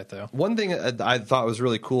shocked by it, though. One thing I thought was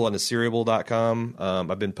really cool on the Seriable.com,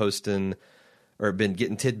 I've been posting or been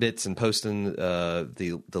getting tidbits and posting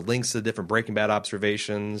the links to the different Breaking Bad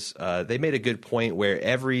observations. They made a good point where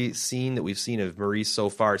every scene that we've seen of Marie so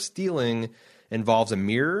far stealing involves a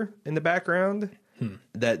mirror in the background.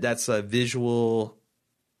 That's a visual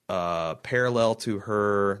parallel to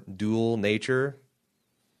her dual nature,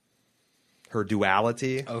 her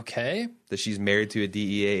duality. Okay. That she's married to a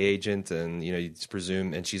DEA agent, and you just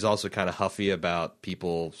presume, and she's also kind of huffy about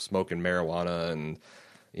people smoking marijuana and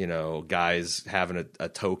guys having a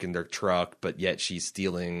toke in their truck, but yet she's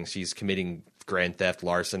committing grand theft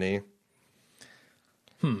larceny.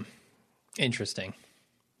 Interesting.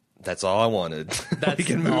 That's all I wanted. That's We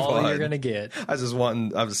can move all on. you're going to get. I was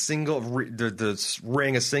ring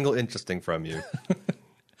a single interesting from you.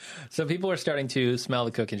 So people are starting to smell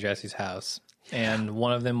the cook in Jesse's house, and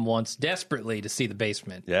one of them wants desperately to see the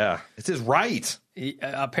basement. Yeah, it's his right.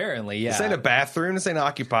 Apparently, yeah. This ain't a bathroom. This ain't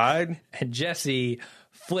occupied. And Jesse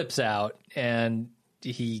flips out, and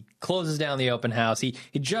he closes down the open house. He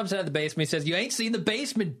jumps out of the basement. He says, "You ain't seen the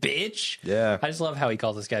basement, bitch." Yeah. I just love how he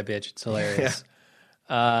calls this guy bitch. It's hilarious.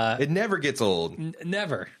 It never gets old.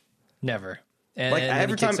 Never. And Like and then he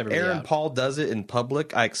every kicks time everybody Aaron out. Paul does it in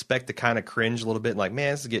public, I expect to kind of cringe a little bit. Like,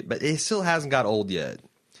 man, but it still hasn't got old yet.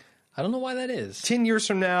 I don't know why that is. 10 years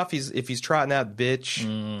from now, if he's trotting out bitch,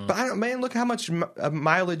 but look how much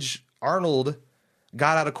mileage Arnold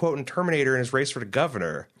got out of quoting Terminator in his race for the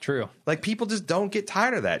governor. True. Like, people just don't get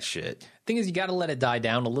tired of that shit. Thing is, you got to let it die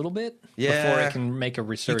down a little bit Yeah. before it can make a You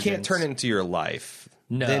resurgence. can't turn it into your life.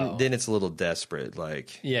 No. Then it's a little desperate.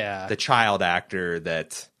 Like, Yeah. the child actor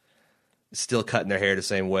that is still cutting their hair the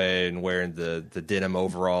same way and wearing the denim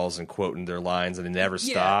overalls and quoting their lines, and they never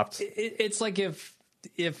stopped. It's like if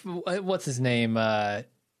what's his name,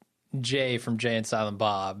 Jay from Jay and Silent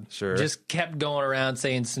Bob, Sure. just kept going around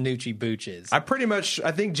saying Snoochie Booches. I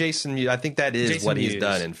think Jason Mewes, I think that is Jason what he's Mewes.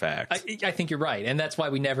 done, in fact. I think you're right, and that's why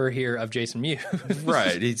we never hear of Jason Mewes.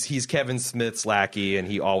 Right. He's Kevin Smith's lackey, and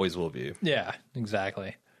he always will be. Yeah,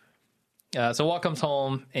 exactly. So Walt comes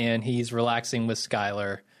home, and he's relaxing with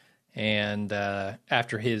Skylar, and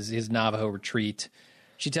after his Navajo retreat,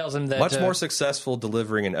 she tells him that... Much more successful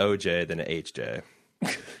delivering an OJ than an HJ.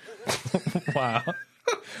 Wow.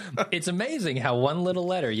 It's amazing how one little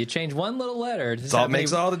letter, you change one little letter. That's all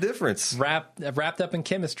makes all the difference. Wrapped up in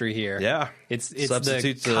chemistry here. Yeah. It's the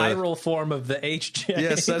Substitutes, chiral form of the HJ.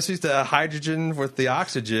 Yeah, substitute the hydrogen with the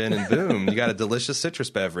oxygen, and boom, you got a delicious citrus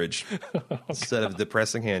beverage instead of a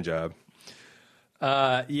depressing hand job.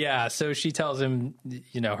 Yeah, so she tells him,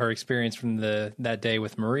 her experience from that day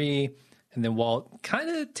with Marie, And then Walt kind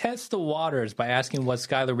of tests the waters by asking what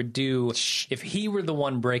Skyler would do if he were the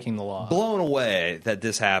one breaking the law. Blown away that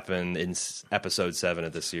this happened in episode 7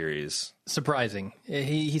 of the series. Surprising.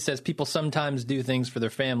 He says people sometimes do things for their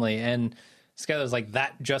family, and Skyler's like,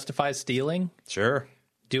 that justifies stealing? Sure.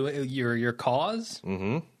 Do it, your cause?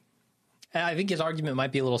 Mm-hmm. I think his argument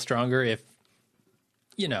might be a little stronger if,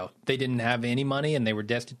 they didn't have any money and they were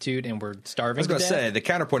destitute and were starving. I was going to say, the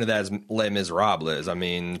counterpoint of that is Les Miserables. I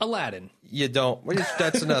mean, Aladdin. You don't. Well,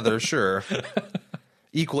 that's another, sure.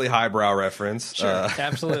 Equally highbrow reference. Sure,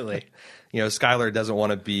 absolutely. Skyler doesn't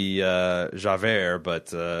want to be Javert,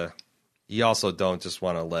 but you also don't just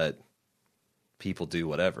want to let people do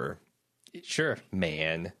whatever. Sure.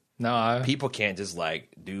 Man. No. People can't just,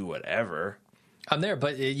 do whatever. I'm there,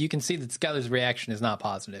 but you can see that Skyler's reaction is not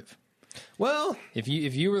positive. Well, if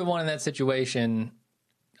you were the one in that situation,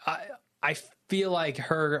 I feel like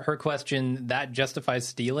her question that justifies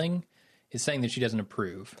stealing is saying that she doesn't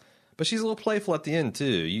approve. But she's a little playful at the end too.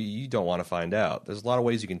 You don't want to find out. There's a lot of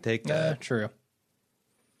ways you can take that. True.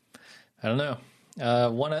 I don't know.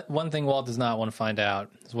 One thing Walt does not want to find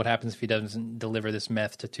out is what happens if he doesn't deliver this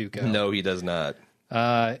meth to Tuco. No, he does not.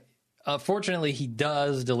 Fortunately, he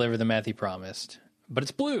does deliver the meth he promised, but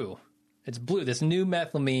it's blue. It's blue. This new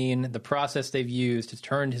methylamine, the process they've used has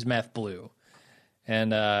turned his meth blue.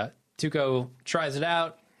 And Tuco tries it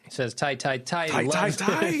out. He says, tight. Tight.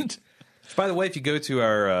 By the way, if you go to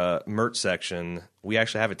our merch section, we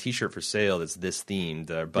actually have a T-shirt for sale that's this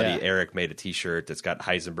themed. Our buddy Eric made a T-shirt that's got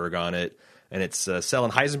Heisenberg on it, and it's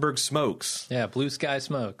selling Heisenberg smokes. Yeah, Blue Sky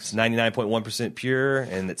Smokes. It's 99.1% pure,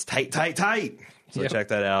 and it's tight. So check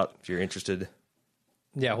that out if you're interested.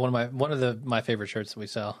 Yeah, one of my favorite shirts that we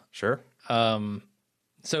sell. Sure.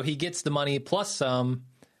 So he gets the money plus some.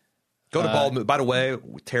 Go to Bald Move. By the way,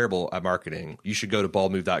 terrible at marketing. You should go to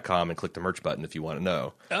baldmove.com and click the merch button if you want to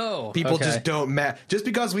know. Oh, people okay. just don't just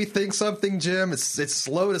because we think something, Jim, it's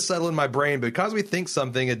slow to settle in my brain. But because we think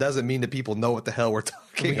something, it doesn't mean that people know what the hell we're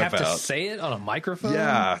talking about. We have to say it on a microphone.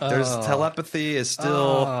 Yeah, there's telepathy is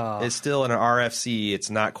still in an RFC. It's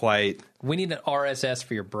not quite. We need an RSS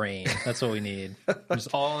for your brain. That's what we need. Just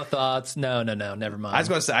all the thoughts. No, never mind. I was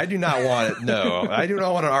going to say, I do not want it. No, I do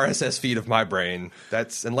not want an RSS feed of my brain.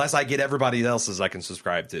 That's unless I get everybody else's I can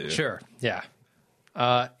subscribe to. Sure. Yeah.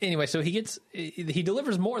 Anyway, so he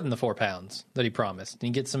delivers more than the 4 pounds that he promised. And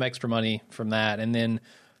he gets some extra money from that. And then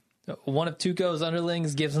one of Tuco's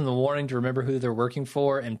underlings gives him the warning to remember who they're working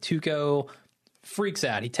for. And Tuco freaks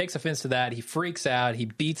out. He takes offense to that. He freaks out. He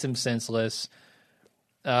beats him senseless.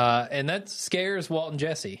 And that scares Walt and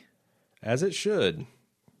Jesse. As it should.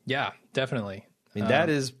 Yeah, definitely. I mean, that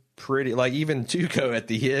is pretty, even Tuco at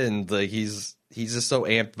the end, he's just so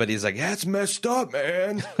amped, but he's like, that's messed up,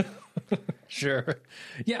 man. Sure.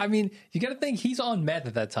 Yeah, I mean, you got to think he's on meth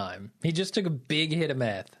at that time. He just took a big hit of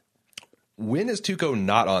meth. When is Tuco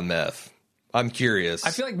not on meth? I'm curious. I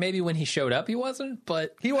feel like maybe when he showed up, he wasn't,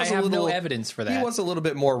 but I have no evidence for that. He was a little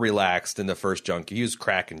bit more relaxed in the first Junkie. He was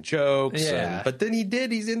cracking jokes. Yeah. But then he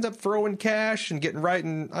ends up throwing cash and getting right.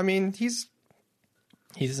 And I mean, he's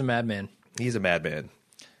a madman. He's a madman.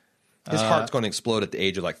 His heart's going to explode at the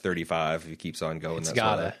age of 35 if he keeps on going. It's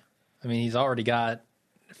gotta. I mean, he's already got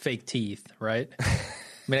fake teeth, right? I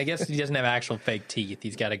mean, I guess he doesn't have actual fake teeth.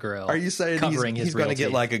 He's got a grill. Are you saying he's going to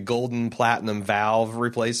get teeth. a golden platinum valve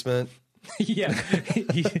replacement? Yeah,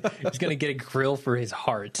 he's going to get a grill for his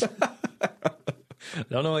heart. I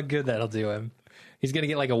don't know what good that'll do him. He's going to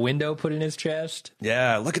get a window put in his chest.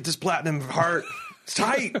 Yeah, look at this platinum heart. It's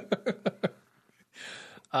tight.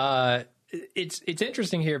 It's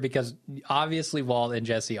interesting here because obviously Walt and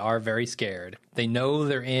Jesse are very scared. They know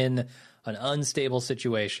they're in an unstable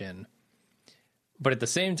situation, but at the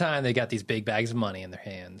same time, they got these big bags of money in their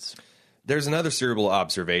hands. There's another cerebral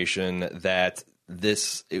observation that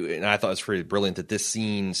and I thought it was pretty brilliant, that this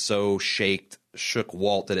scene so shook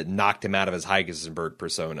Walt that it knocked him out of his Heisenberg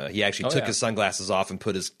persona. He actually took his sunglasses off and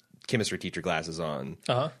put his chemistry teacher glasses on.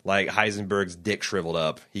 Like Heisenberg's dick shriveled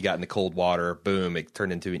up. He got in the cold water. Boom. It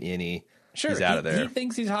turned into an innie. Sure. He's out of there. He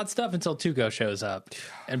thinks he's hot stuff until Tuco shows up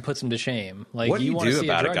and puts him to shame. What do you do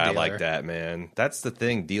about a guy dealer. like that, man? That's the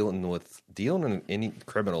thing. Dealing with any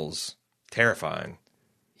criminals, terrifying.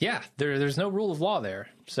 Yeah, there's no rule of law there,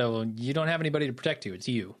 so you don't have anybody to protect you. It's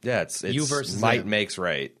you. Yeah, it's you versus might them. makes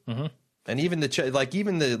right. Mm-hmm. And even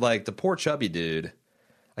the poor chubby dude.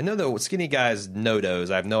 I know the skinny guy's no-dos.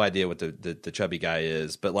 I have no idea what the chubby guy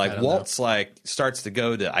is, but Walt's starts to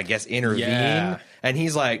go to, I guess, intervene, and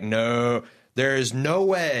he's like, no, there is no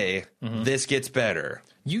way this gets better.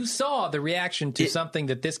 You saw the reaction to something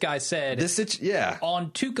that this guy said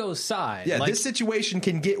on Tuco's side. Yeah, this situation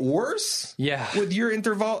can get worse with your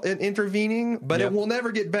intervening, but it will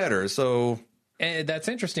never get better. So and that's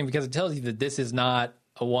interesting because it tells you that this is not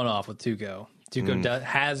a one-off with Tuco. Tuco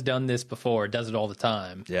has done this before, does it all the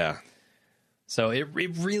time. Yeah. So it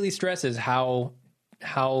really stresses how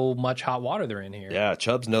much hot water they're in here. Yeah,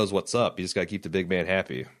 Chubbs knows what's up. You just got to keep the big man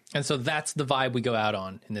happy. And so that's the vibe we go out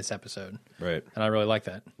on in this episode. Right. And I really like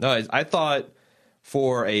that. No, I thought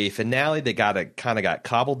for a finale that got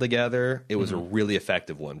cobbled together, it was a really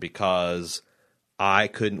effective one because I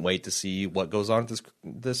couldn't wait to see what goes on with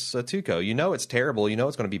this Tuco. You know it's terrible. You know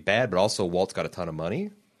it's going to be bad, but also Walt's got a ton of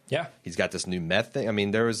money. Yeah. He's got this new meth thing. I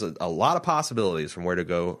mean, there was a lot of possibilities from where to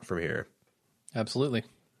go from here. Absolutely.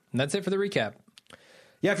 And that's it for the recap.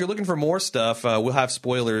 Yeah, if you're looking for more stuff, we'll have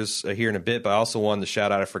spoilers here in a bit, but I also wanted to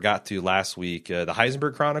shout out, I forgot to last week, the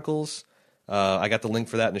Heisenberg Chronicles. I got the link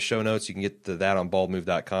for that in the show notes. You can get that on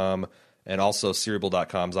baldmove.com, and also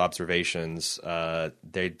Cerebral.com's observations.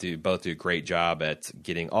 They both do a great job at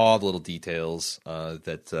getting all the little details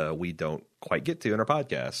that we don't quite get to in our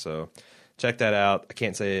podcast. So check that out. I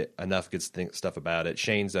can't say enough good stuff about it.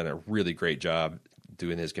 Shane's done a really great job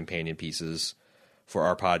doing his companion pieces for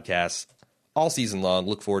our podcast all season long.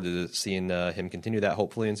 Look forward to seeing him continue that,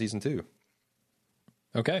 hopefully, in season 2.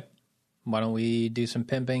 Okay. Why don't we do some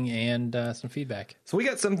pimping and some feedback? So we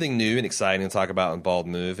got something new and exciting to talk about in Bald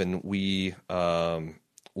Move, and we will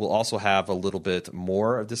also have a little bit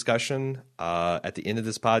more of discussion at the end of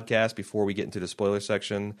this podcast before we get into the spoiler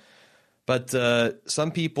section. But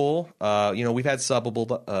some people, we've had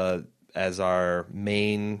Subbable as our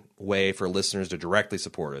main way for listeners to directly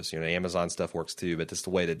support us. Amazon stuff works too, but it's the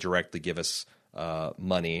way to directly give us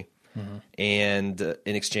money. Mm-hmm. And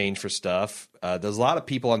in exchange for stuff, there's a lot of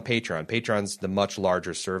people on Patreon. Patreon's the much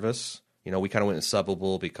larger service. We kind of went to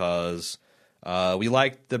Subbable because we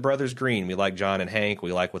like the Brothers Green. We like John and Hank.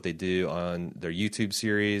 We like what they do on their YouTube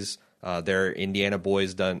series. Their Indiana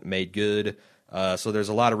Boys made good. So there's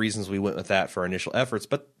a lot of reasons we went with that for our initial efforts.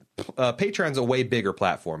 But Patreon's a way bigger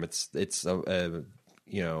platform. It's also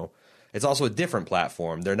a different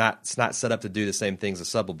platform. It's not set up to do the same things as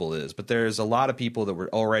Subbable is. But there's a lot of people that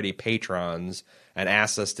were already patrons and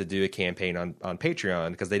asked us to do a campaign on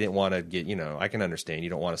Patreon because they didn't want to get, I can understand. You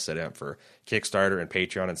don't want to set up for Kickstarter and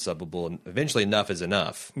Patreon and Subbable. And eventually enough is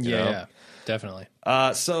enough. Yeah, definitely.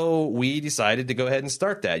 So we decided to go ahead and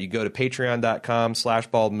start that. You go to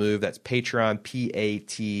patreon.com/baldmove. That's Patreon,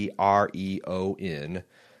 Patreon.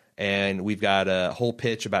 And we've got a whole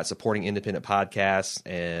pitch about supporting independent podcasts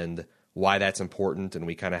and why that's important. And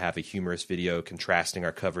we kind of have a humorous video contrasting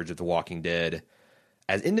our coverage of The Walking Dead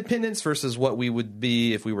as independents versus what we would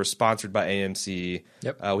be if we were sponsored by AMC.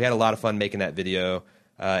 Yep. We had a lot of fun making that video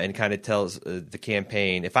and kind of tells the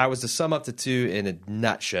campaign. If I was to sum up the two in a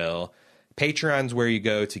nutshell, Patreon's where you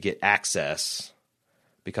go to get access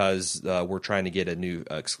because we're trying to get a new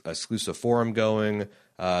exclusive forum going.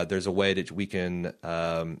 There's a way that we can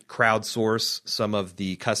crowdsource some of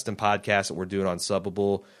the custom podcasts that we're doing on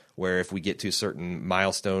Subbable, where if we get to a certain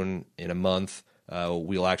milestone in a month,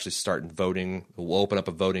 we'll actually start voting. We'll open up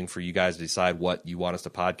a voting for you guys to decide what you want us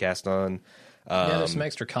to podcast on. There's some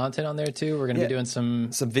extra content on there, too. We're going to be doing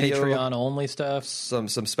some video, Patreon-only stuff. Some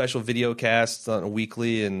special video casts on a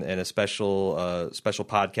weekly and a special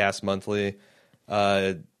podcast monthly.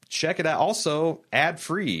 Check it out. Also,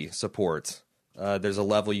 ad-free support. There's a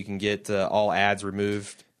level you can get all ads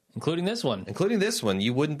removed. Including this one.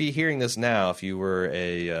 You wouldn't be hearing this now if you were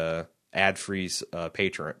a ad-free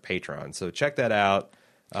patron. So check that out.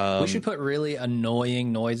 We should put really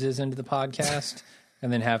annoying noises into the podcast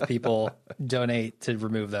and then have people donate to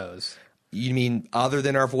remove those. You mean other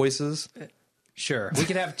than our voices? Sure. We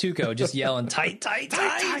could have Tuco just yelling tight.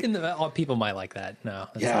 People might like that. No,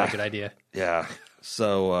 that's not a good idea. Yeah.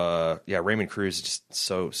 So, Raymond Cruz is just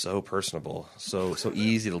so personable, so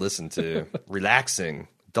easy to listen to, relaxing,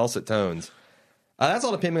 dulcet tones. That's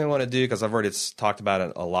all the pimping I want to do because I've already talked about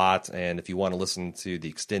it a lot. And if you want to listen to the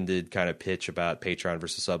extended kind of pitch about Patreon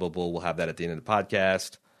versus Subbable, we'll have that at the end of the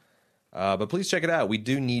podcast. But please check it out. We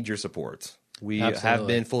do need your support. We have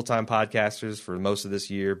been full-time podcasters for most of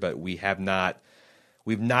this year, but we've not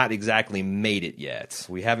exactly made it yet.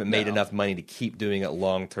 We haven't made enough money to keep doing it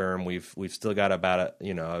long term. We've still got about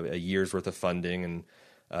a year's worth of funding, and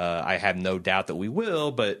I have no doubt that we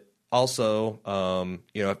will. But also,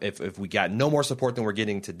 if we got no more support than we're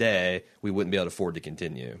getting today, we wouldn't be able to afford to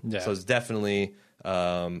continue. Yeah. So it's definitely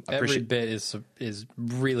every bit is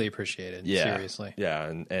really appreciated. Yeah, seriously. Yeah,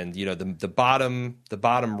 and the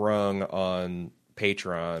bottom rung on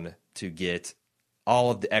Patreon to get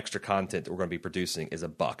all of the extra content that we're going to be producing is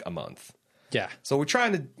 $1 a month. Yeah. So we're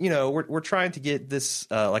trying to, we're trying to get this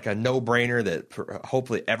like a no-brainer that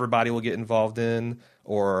hopefully everybody will get involved in,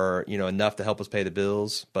 or enough to help us pay the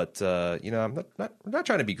bills. But we're not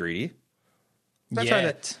trying to be greedy. We're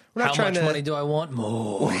not How much money do I want?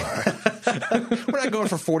 More. We're not going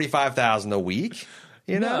for $45,000 a week.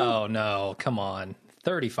 No, come on.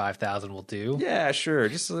 35,000 will do. Yeah, sure.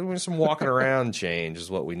 Just some walking around change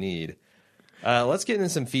is what we need. Let's get into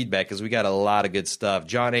some feedback because we got a lot of good stuff.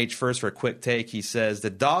 John H. first for a quick take. He says the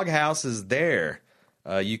doghouse is there.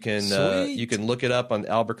 You can look it up on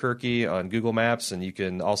Albuquerque on Google Maps, and you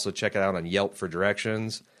can also check it out on Yelp for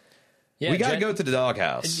directions. Yeah, we got to go to the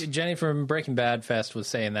doghouse. Jenny from Breaking Bad Fest was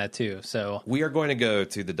saying that too. So we are going to go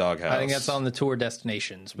to the doghouse. I think that's on the tour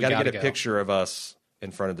destinations. We got to get a picture of us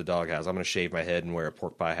in front of the doghouse. I'm going to shave my head and wear a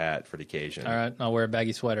pork pie hat for the occasion. All right, I'll wear a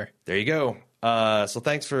baggy sweater. There you go. So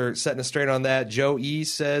thanks for setting us straight on that. Joe E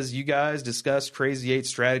says you guys discussed Crazy 8's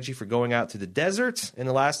strategy for going out to the desert in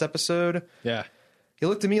the last episode. Yeah. He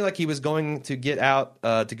looked to me like he was going to go out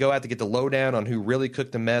to get the lowdown on who really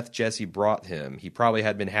cooked the meth Jesse brought him. He probably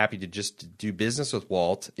had been happy to just do business with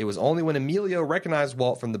Walt. It was only when Emilio recognized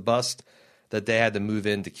Walt from the bust that they had to move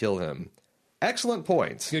in to kill him. Excellent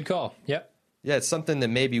point. Good call. Yep. Yeah, it's something that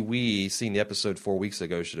maybe we, seeing the episode 4 weeks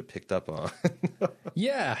ago, should have picked up on.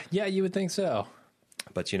 Yeah, you would think so.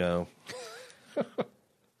 But,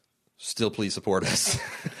 still please support us.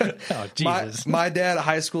 Oh, Jesus. My dad, a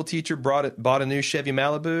high school teacher, bought a new Chevy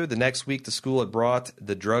Malibu. The next week, the school had brought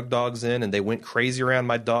the drug dogs in, and they went crazy around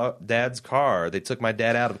my dad's car. They took my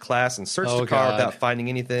dad out of class and searched the car without finding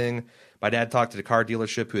anything. My dad talked to the car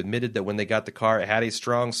dealership, who admitted that when they got the car, it had a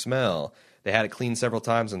strong smell. They had it cleaned several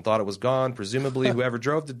times and thought it was gone. Presumably, whoever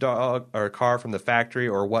drove the dog or car from the factory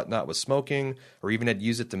or whatnot was smoking, or even had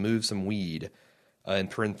used it to move some weed. In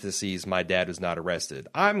parentheses, my dad was not arrested.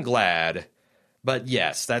 I'm glad, but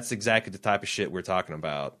yes, that's exactly the type of shit we're talking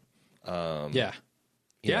about. Yeah,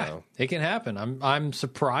 it can happen. I'm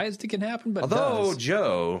surprised it can happen, but although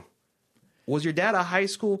Joe, was your dad a high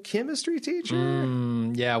school chemistry teacher?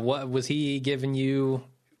 Yeah, what was he giving you?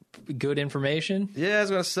 Good information? Yeah, I was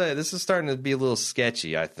going to say, this is starting to be a little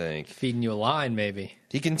sketchy, I think. Feeding you a line, maybe.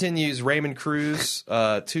 He continues, Raymond Cruz,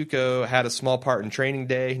 Tuco had a small part in Training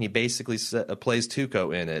Day, and he basically plays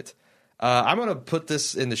Tuco in it. I'm going to put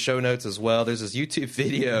this in the show notes as well. There's this YouTube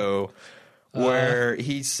video where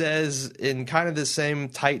he says, in kind of the same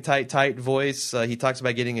tight voice, he talks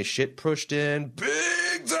about getting his shit pushed in.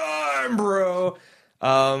 Big time, bro!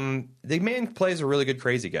 The man plays a really good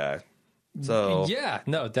crazy guy. So yeah,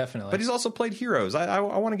 no, definitely. But he's also played Heroes. I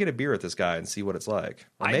want to get a beer with this guy and see what it's like.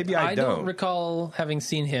 Or maybe I don't recall having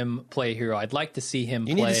seen him play Hero. I'd like to see him.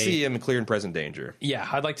 You need to see him in Clear and Present Danger. Yeah,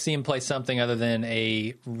 I'd like to see him play something other than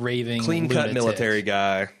a raving, clean-cut military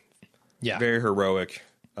guy. Yeah, very heroic.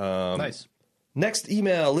 Nice. Next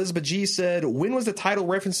email, Elizabeth G said, when was the title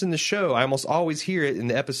referenced in the show? I almost always hear it in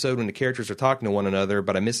the episode when the characters are talking to one another,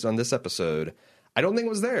 but I missed it on this episode. I don't think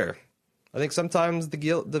it was there. I think sometimes the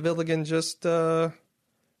Villigan just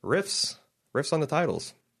riffs on the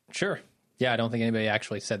titles. Sure. Yeah, I don't think anybody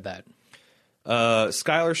actually said that.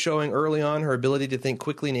 Skylar showing early on her ability to think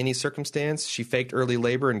quickly in any circumstance. She faked early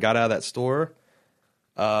labor and got out of that store.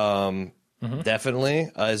 Definitely.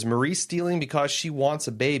 Is Marie stealing because she wants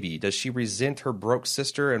a baby? Does she resent her broke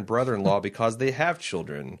sister and brother-in-law because they have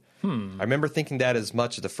children? I remember thinking that as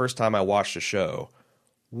much as the first time I watched the show.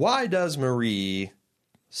 Why does Marie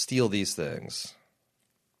steal these things?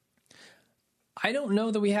 I don't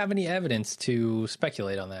know that we have any evidence to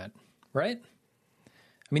speculate on that, right? I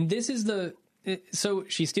mean, this is so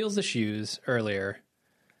she steals the shoes earlier.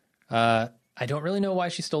 I don't really know why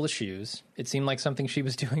she stole the shoes. It seemed like something she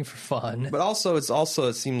was doing for fun. But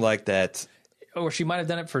it seemed like that. Or she might have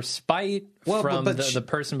done it for spite from the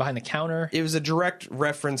person behind the counter. It was a direct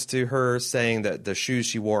reference to her saying that the shoes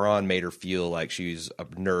she wore on made her feel like she's a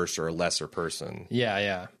nurse or a lesser person.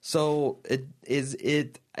 Yeah. So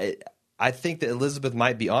I think that Elizabeth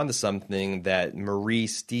might be onto something, that Marie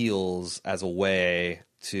steals as a way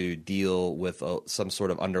to deal with some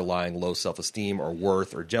sort of underlying low self-esteem or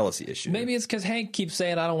worth or jealousy issue. Maybe it's because Hank keeps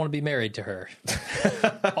saying, I don't want to be married to her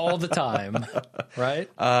all the time, right?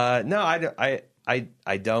 No,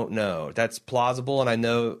 I don't know. That's plausible, and I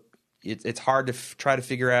know it's hard to try to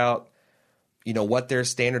figure out, what their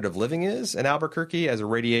standard of living is in Albuquerque as a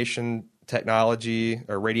radiation technology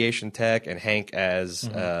or radiation tech, and Hank as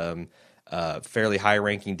fairly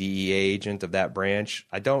high-ranking DEA agent of that branch.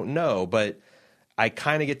 I don't know, but I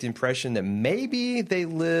kind of get the impression that maybe they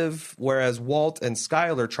live, whereas Walt and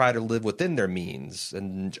Skylar try to live within their means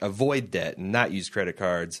and avoid debt and not use credit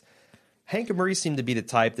cards. Hank and Marie seem to be the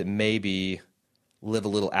type that maybe live a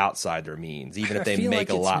little outside their means, even if they feel make like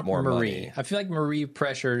a it's lot more Marie. money. I feel like Marie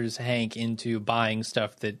pressures Hank into buying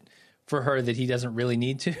stuff that for her that he doesn't really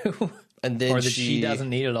need to, And then or that she doesn't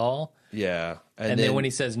need at all. Yeah. And then when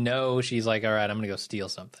he says no, she's like, all right, I'm going to go steal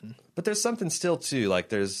something. But there's something still too.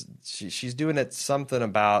 Like she's doing it something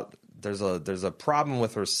about there's a problem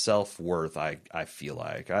with her self-worth. I feel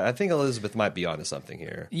like I think Elizabeth might be onto something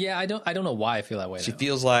here. Yeah, I don't know why I feel that way. She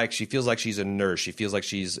feels like she's a nurse. She feels like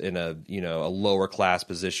she's in a lower class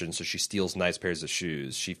position, so she steals nice pairs of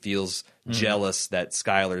shoes. She feels jealous that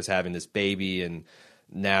Skylar's having this baby, and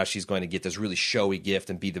now she's going to get this really showy gift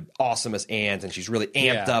and be the awesomest aunt, and she's really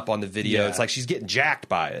amped up on the video. Yeah. It's like she's getting jacked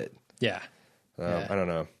by it. Yeah. I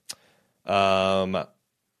don't know.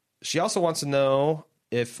 She also wants to know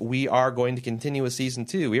if we are going to continue with season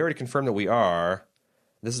 2. We already confirmed that we are.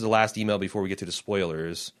 This is the last email before we get to the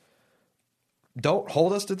spoilers. Don't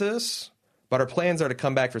hold us to this, but our plans are to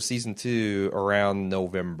come back for season 2 around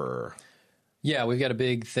November. Yeah, we've got a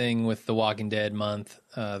big thing with the Walking Dead month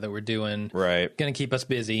that we're doing. Right. Going to keep us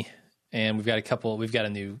busy. And we've got a couple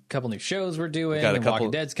new shows we're doing. got a and couple-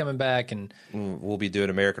 Walking Dead's coming back, and We'll be doing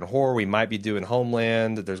American Horror. We might be doing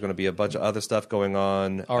Homeland. There's going to be a bunch of other stuff going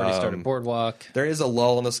on. already started Boardwalk. There is a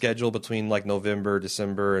lull in the schedule between like November,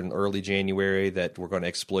 December, and early January that we're going to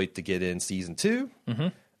exploit to get in season 2. Mm-hmm.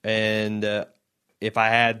 And if I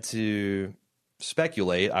had to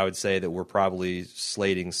speculate, I would say that we're probably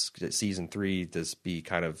slating season 3 to be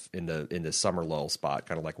kind of in the summer lull spot,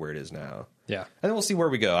 kind of like where it is now. Yeah. And then we'll see where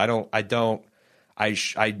we go. I'm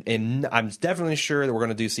definitely sure that we're going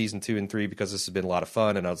to do season 2 and 3 because this has been a lot of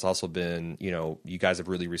fun, and it's also been, you guys have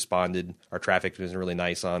really responded. Our traffic has been really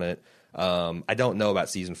nice on it. I don't know about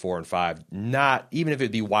season 4 and 5. Not even if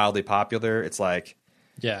it'd be wildly popular. It's like,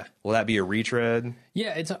 Yeah. will that be a retread?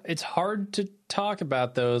 Yeah, it's hard to talk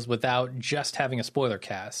about those without just having a spoiler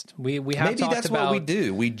cast. We have Maybe talked that's about what we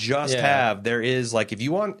do. We just have. There is like if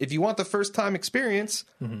you want the first time experience,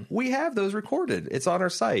 we have those recorded. It's on our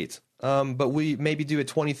site. But we maybe do a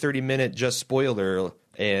 20-30 minute just spoiler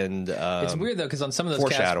and It's weird though because on some of those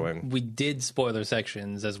foreshadowing. casts, we did spoiler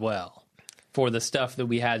sections as well for the stuff that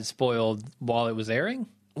we had spoiled while it was airing.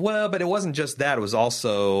 Well, but it wasn't just that. It was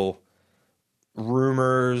also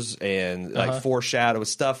rumors and like foreshadow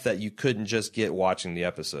stuff that you couldn't just get watching the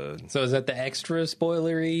episode. So is that the extra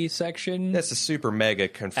spoilery section? That's a super mega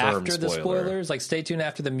confirmed after the spoiler. spoilers? Like stay tuned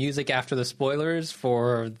after the music after the spoilers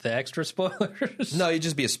for the extra spoilers? No, it'd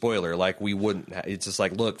just be a spoiler. Like we wouldn't. It's just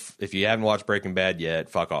like, look, if you haven't watched Breaking Bad yet,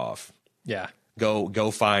 fuck off. Yeah.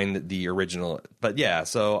 Go find the original. But yeah,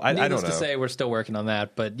 so I don't know. Needless to say, we're still working on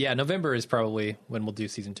that. But yeah, November is probably when we'll do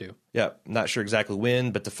season 2. Yeah, not sure exactly when,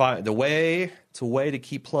 but the way to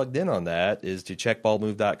keep plugged in on that is to check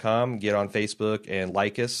baldmove.com, get on Facebook and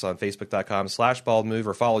like us on facebook.com/baldmove,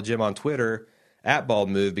 or follow Jim on Twitter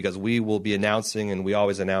 @baldmove, because we will be announcing, and we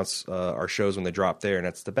always announce our shows when they drop there, and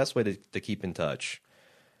that's the best way to keep in touch.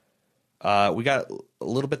 We got a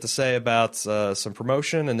little bit to say about some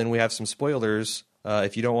promotion, and then we have some spoilers.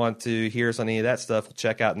 If you don't want to hear us on any of that stuff, we'll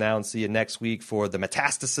check out now and see you next week for the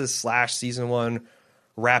Metastasis / Season 1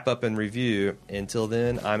 wrap-up and review. Until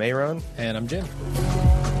then, I'm Aaron. And I'm Jim.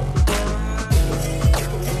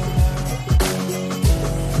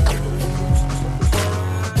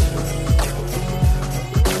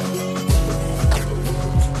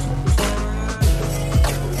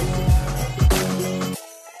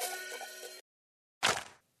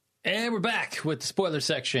 And we're back with the spoiler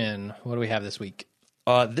section. What do we have this week?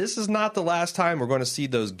 This is not the last time we're going to see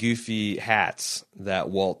those goofy hats that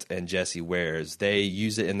Walt and Jesse wears. They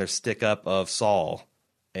use it in their stick-up of Saul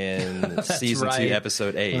in Season 2,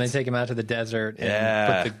 Episode 8. When they take him out to the desert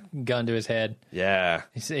and put the gun to his head. Yeah.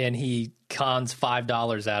 And he cons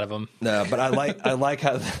 $5 out of him. No, but I like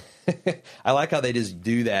how I like how they just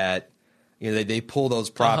do that. They pull those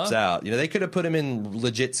props out. They could have put him in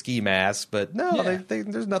legit ski masks, but no,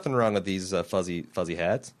 there's nothing wrong with these fuzzy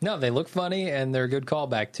hats. No, they look funny, and they're a good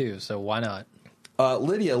callback, too, so why not?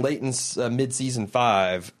 Lydia, late in mid-season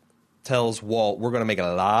 5, tells Walt, we're going to make a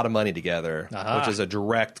lot of money together, which is a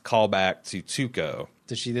direct callback to Tuco.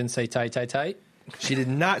 Did she then say tight, tight, tight? She did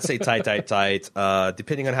not say tight, tight, tight.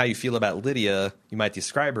 Depending on how you feel about Lydia, you might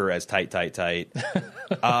describe her as tight, tight, tight.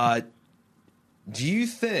 Do you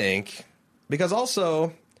think... Because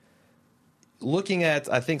also, looking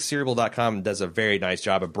at, I think Cerebral.com does a very nice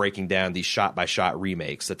job of breaking down these shot-by-shot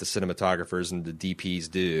remakes that the cinematographers and the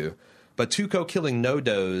DPs do. But Tuco killing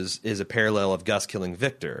Nodos is a parallel of Gus killing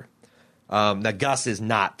Victor. Now, Gus is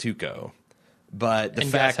not Tuco. But the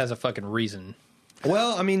and fact... Gus has a fucking reason.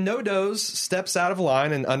 Well, I mean, NoDoz steps out of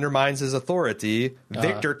line and undermines his authority.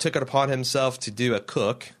 Victor took it upon himself to do a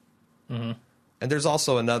cook. Mm-hmm. And there's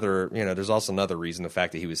also another reason, the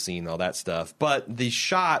fact that he was seeing all that stuff. But the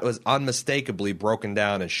shot was unmistakably broken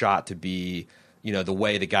down and shot to be, the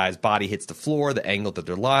way the guy's body hits the floor, the angle that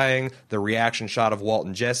they're lying, the reaction shot of Walt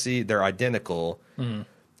and Jesse, they're identical. Mm-hmm.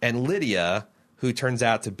 And Lydia, who turns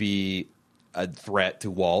out to be a threat to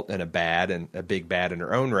Walt and a big bad in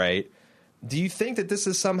her own right, do you think that this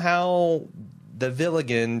is somehow the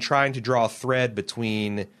Villigan trying to draw a thread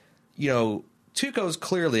between, Tuco's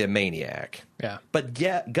clearly a maniac. Yeah. But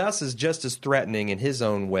Gus is just as threatening in his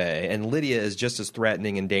own way, and Lydia is just as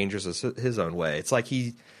threatening and dangerous as his own way. It's like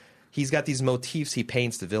he's got these motifs he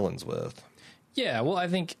paints the villains with. Yeah, well, I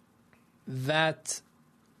think that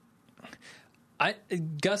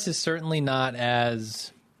Gus is certainly not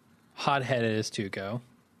as hot-headed as Tuco,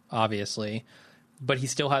 obviously, but he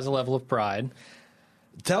still has a level of pride.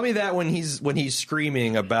 Tell me that when he's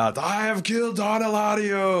screaming about, I have killed Don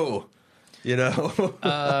Eladio. Yeah.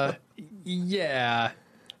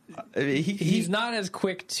 I mean, he's not as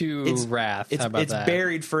quick to wrath. How about it's that?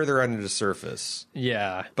 buried further under the surface.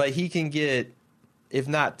 Yeah. But he can get, he's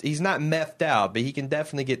not methed out, but he can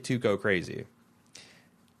definitely get Tuco crazy.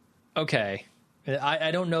 Okay. I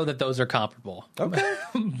don't know that those are comparable. Okay.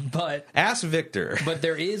 But ask Victor. But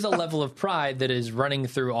there is a level of pride that is running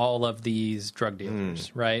through all of these drug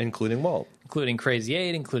dealers, right? Including Walt. Including Crazy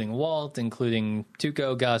 8, including Walt, including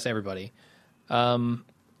Tuco, Gus, everybody.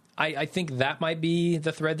 I think that might be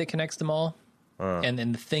the thread that connects them all. And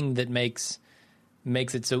the thing that makes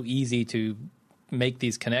it so easy to make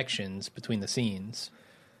these connections between the scenes.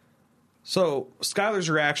 So,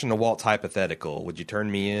 Skyler's reaction to Walt's hypothetical, would you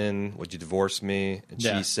turn me in? Would you divorce me? And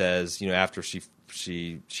she says, after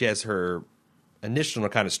she has her initial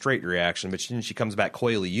kind of straight reaction, but then she comes back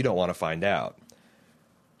coyly, you don't want to find out.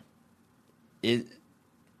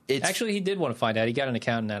 Actually, he did want to find out. He got an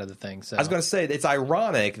accountant out of the thing. So I was going to say, it's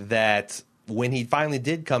ironic that when he finally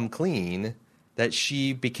did come clean, that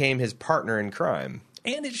she became his partner in crime.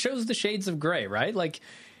 And it shows the shades of gray, right? Like,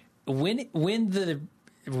 when the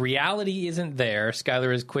reality isn't there,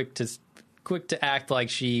 Skyler is quick to act like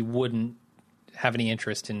she wouldn't have any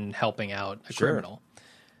interest in helping out a criminal.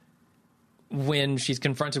 When she's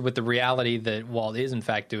confronted with the reality that Walt is in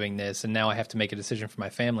fact doing this, and now I have to make a decision for my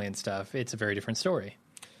family and stuff, it's a very different story.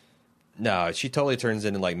 No, she totally turns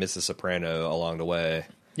into like Mrs. Soprano along the way.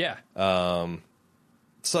 Yeah.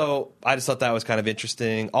 So I just thought that was kind of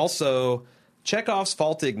interesting. Also, Chekhov's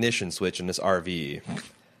faulty ignition switch in this RV.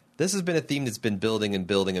 This has been a theme that's been building and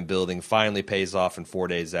building and building. Finally pays off in 4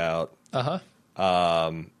 days out.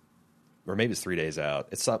 Or maybe it's 3 days out.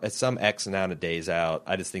 It's some X amount of days out.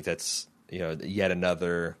 I just think that's yet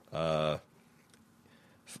another a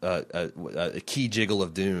key jiggle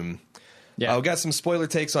of doom. Yeah. We got some spoiler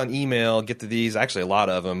takes on email. Get to these. Actually, a lot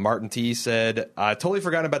of them. Martin T said, I totally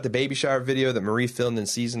forgot about the baby shower video that Marie filmed in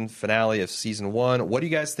season finale of season 1. What do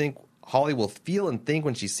you guys think Holly will feel and think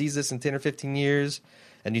when she sees this in 10 or 15 years?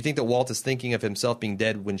 And do you think that Walt is thinking of himself being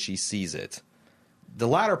dead when she sees it? The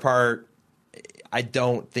latter part, I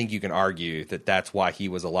don't think you can argue that that's why he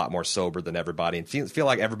was a lot more sober than everybody. And feel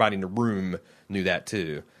like everybody in the room knew that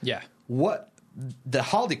too. Yeah. The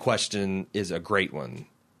Holly question is a great one.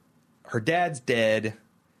 Her dad's dead.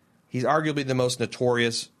 He's arguably the most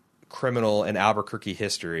notorious criminal in Albuquerque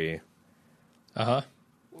history.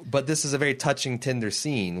 But this is a very touching, tender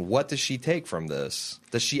scene. What does she take from this?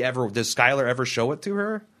 Does Skyler ever show it to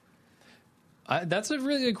her? That's a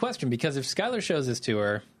really good question, because if Skyler shows this to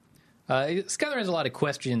her, Skyler has a lot of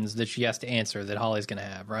questions that she has to answer that Holly's going to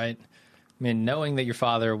have, right? I mean, knowing that your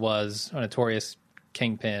father was a notorious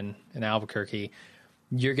kingpin in Albuquerque,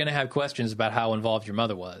 you're going to have questions about how involved your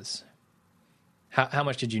mother was. How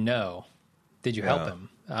much did you know? Did you help him?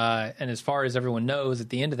 And as far as everyone knows, at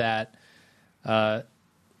the end of that,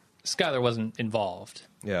 Skyler wasn't involved.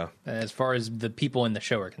 Yeah. As far as the people in the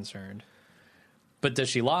show are concerned. But does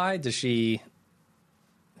she lie? Does she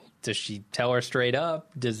tell her straight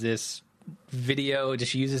up? Does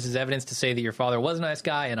she use this as evidence to say that your father was a nice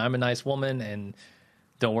guy and I'm a nice woman and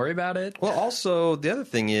don't worry about it? Well, also, the other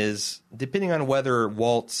thing is, depending on whether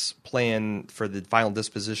Walt's plan for the final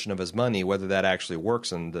disposition of his money, whether that actually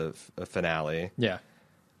works in the finale. Yeah.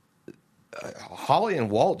 Holly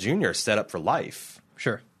and Walt Jr. are set up for life.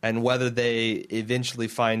 Sure. And whether they eventually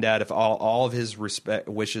find out if all of his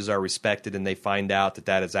wishes are respected and they find out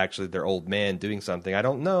that is actually their old man doing something, I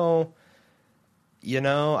don't know.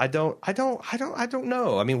 I don't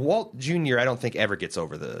know. I mean, Walt Jr., I don't think ever gets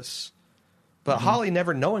over this. But Holly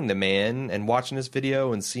never knowing the man and watching this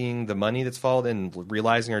video and seeing the money that's followed and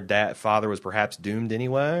realizing her father was perhaps doomed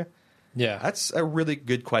anyway. Yeah. That's a really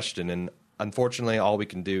good question. And unfortunately, all we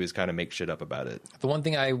can do is kind of make shit up about it. The one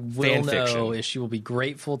thing I will Fan know fiction. is she will be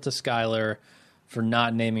grateful to Skylar for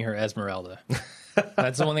not naming her Esmeralda.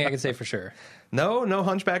 That's the one thing I can say for sure. No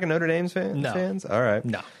Hunchback of Notre Dame's No. fans? All right.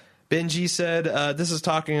 No. Benji said, this is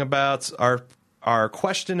talking about our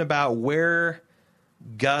question about where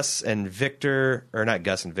Gus and Victor, or not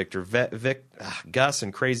Gus and Victor, Gus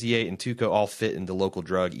and Crazy 8 and Tuco all fit in the local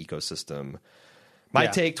drug ecosystem. My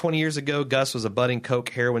take, 20 years ago, Gus was a budding coke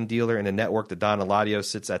heroin dealer in a network that Don Eladio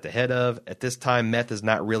sits at the head of. At this time, meth is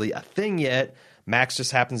not really a thing yet. Max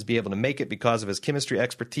just happens to be able to make it because of his chemistry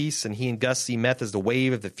expertise, and he and Gus see meth as the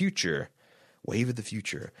wave of the future. Wave of the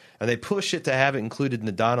future. And they push it to have it included in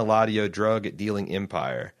the Don Eladio drug dealing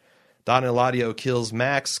empire. Don Eladio kills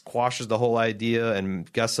Max, quashes the whole idea,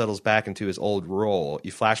 and Gus settles back into his old role.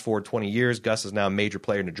 You flash forward 20 years, Gus is now a major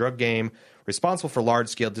player in the drug game, responsible for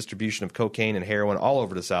large-scale distribution of cocaine and heroin all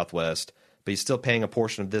over the Southwest, but he's still paying a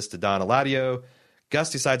portion of this to Don Eladio. Gus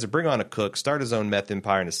decides to bring on a cook, start his own meth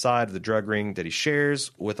empire on the side of the drug ring that he shares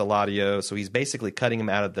with Eladio, so he's basically cutting him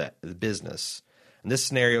out of the business. In this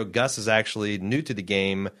scenario, Gus is actually new to the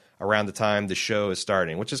game around the time the show is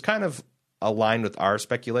starting, which is kind of aligned with our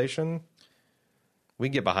speculation. We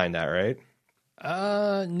can get behind that, right?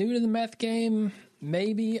 New to the meth game,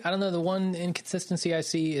 maybe. I don't know. The one inconsistency I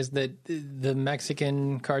see is that the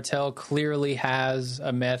Mexican cartel clearly has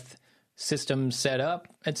a meth system set up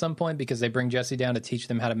at some point because they bring Jesse down to teach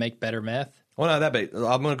them how to make better meth. Well, no,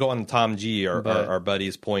 I'm going to go on Tom G, our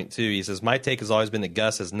buddy's point, too. He says, my take has always been that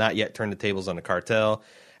Gus has not yet turned the tables on the cartel.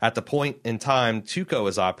 At the point in time Tuco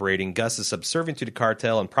is operating, Gus is subservient to the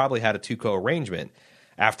cartel and probably had a Tuco arrangement.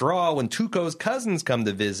 After all, when Tuco's cousins come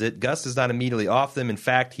to visit, Gus is not immediately off them. In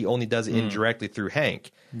fact, he only does it indirectly through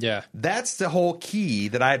Hank. Yeah. That's the whole key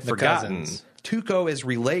that I had forgotten. Cousins. Tuco is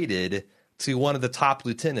related to one of the top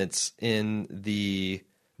lieutenants in the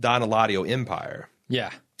Don Eladio empire. Yeah.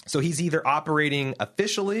 So he's either operating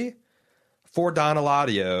officially for Don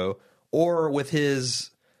Eladio or with his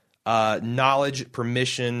knowledge,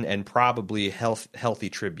 permission, and probably healthy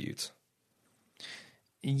tribute.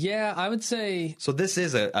 Yeah, I would say So this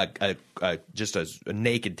is just a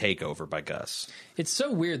naked takeover by Gus. it's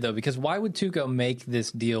so weird though, because why would Tuco make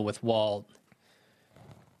this deal with Walt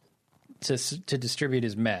to distribute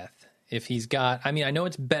his meth if he's got? I mean, I know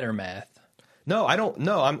it's better meth. No, I don't.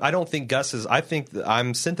 No, I don't think Gus is. I think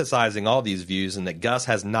I'm synthesizing all these views, and that Gus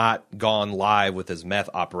has not gone live with his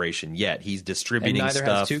meth operation yet. He's distributing And neither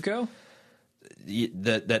stuff. has Tuco?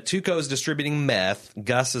 That Tuco is distributing meth.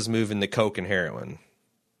 Gus is moving the coke and heroin.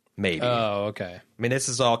 Maybe. Oh, okay. I mean, this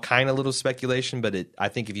is all kind of little speculation, but I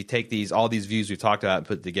think if you take all these views we've talked about and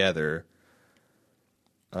put together,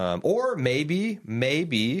 or maybe,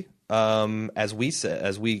 as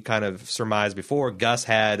we kind of surmised before, Gus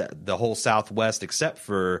had the whole Southwest except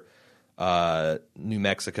for New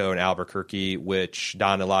Mexico and Albuquerque, which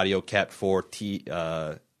Don Eladio kept for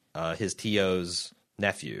his T.O.'s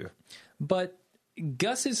nephew. But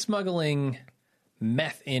Gus is smuggling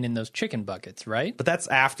meth in those chicken buckets, right? But that's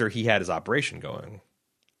after he had his operation going.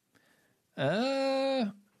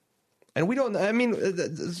 And we don't. I mean,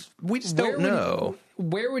 we just don't know.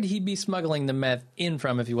 Where would he be smuggling the meth in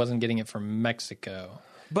from if he wasn't getting it from Mexico?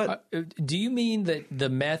 But do you mean that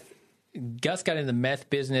Gus got into the meth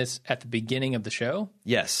business at the beginning of the show?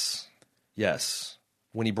 yes,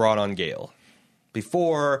 when he brought on Gale.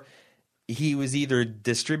 Before, he was either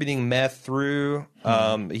distributing meth through.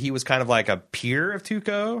 He was kind of like a peer of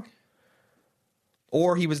Tuco,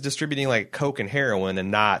 or he was distributing like coke and heroin and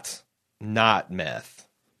not meth.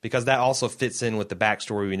 Because that also fits in with the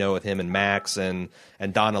backstory we know with him and Max and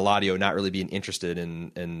Don Eladio not really being interested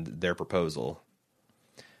in their proposal.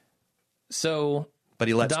 So, but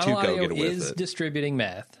he lets Don Tuco Eladio get away with is it. distributing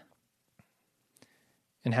meth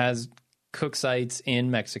and has cook sites in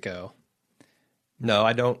Mexico. No,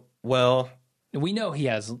 I don't. Well, we know he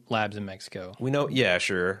has labs in Mexico. We know. Yeah,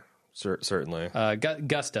 sure, certainly.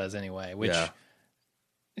 Gus does anyway, which Yeah.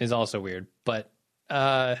 is also weird. But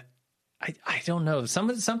I don't know.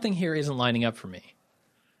 Something here isn't lining up for me.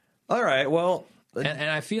 All right. Well, and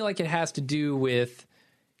I feel like it has to do with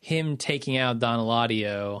him taking out Don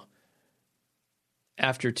Eladio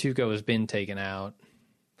after Tuco has been taken out.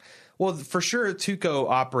 Well, for sure, Tuco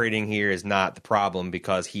operating here is not the problem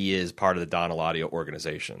because he is part of the Don Eladio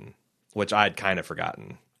organization, which I'd kind of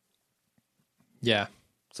forgotten. Yeah.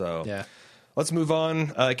 So yeah. Let's move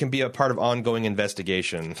on. It can be a part of ongoing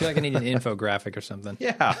investigation. I feel like I need an infographic or something.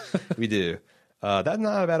 Yeah, we do. That's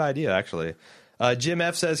not a bad idea, actually. Jim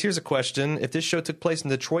F says, here's a question. If this show took place in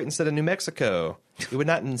Detroit instead of New Mexico,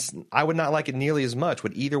 I would not like it nearly as much.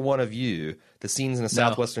 Would either one of you, the scenes in the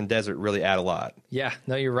southwestern desert, really add a lot? Yeah,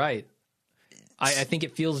 no, you're right. I think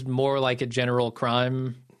it feels more like a general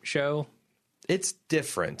crime show. It's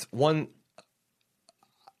different. One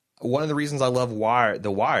of the reasons I love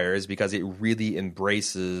The Wire is because it really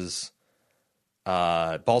embraces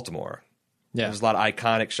Baltimore. Yeah. There's a lot of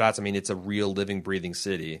iconic shots. I mean, it's a real living, breathing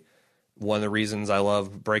city. One of the reasons I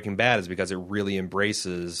love Breaking Bad is because it really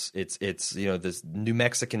embraces it's this New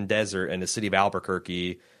Mexican desert, and the city of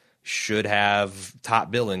Albuquerque should have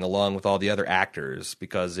top billing along with all the other actors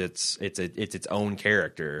because it's its own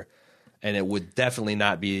character, and it would definitely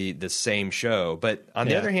not be the same show. But on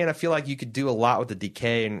the other hand, I feel like you could do a lot with the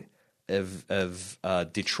decay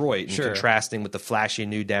of Detroit and contrasting with the flashy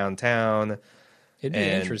new downtown. It'd be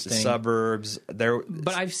interesting. The suburbs.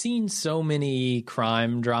 But I've seen so many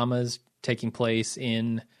crime dramas taking place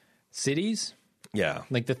in cities. Yeah.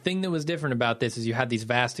 Like, the thing that was different about this is you had these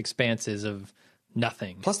vast expanses of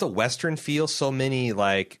nothing. Plus the Western feel, so many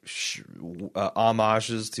like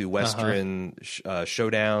homages to Western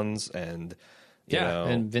showdowns and you know.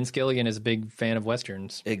 And Vince Gilligan is a big fan of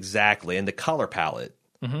Westerns. Exactly. And the color palette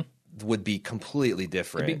would be completely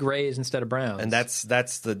different. It'd be grays instead of browns. And that's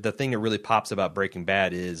the thing that really pops about Breaking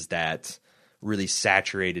Bad is that really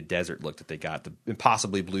saturated desert look that they got. The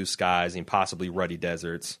impossibly blue skies, impossibly ruddy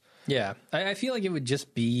deserts. Yeah. I feel like it would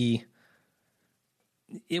just be...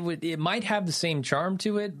 It might have the same charm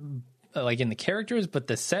to it, like in the characters, but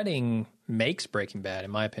the setting makes Breaking Bad,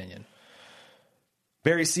 in my opinion.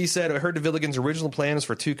 Barry C. said, I heard DeVilligan's original plan was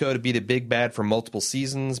for Tuco to be the big bad for multiple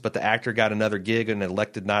seasons, but the actor got another gig and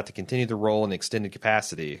elected not to continue the role in extended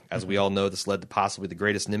capacity. As we all know, this led to possibly the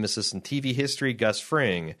greatest nemesis in TV history, Gus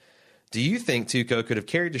Fring. Do you think Tuco could have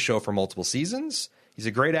carried the show for multiple seasons? He's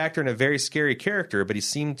a great actor and a very scary character, but he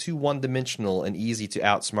seemed too one-dimensional and easy to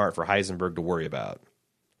outsmart for Heisenberg to worry about.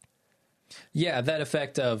 Yeah, that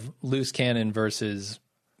effect of loose cannon versus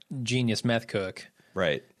genius meth cook.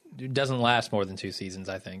 Right. It doesn't last more than 2 seasons,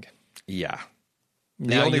 I think. Yeah.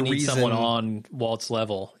 Now you need someone on Walt's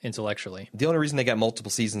level intellectually. The only reason they got multiple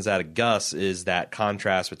seasons out of Gus is that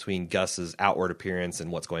contrast between Gus's outward appearance and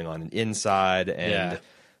what's going on inside, and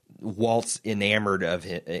Walt's enamory of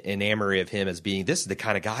him as being, this is the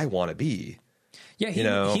kind of guy I want to be. Yeah,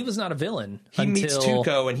 he was not a villain. He meets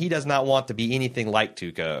Tuco, and he does not want to be anything like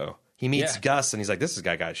Tuco. He meets Gus, and he's like, this is the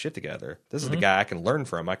guy got his shit together. This is the guy I can learn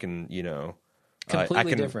from. I can, completely I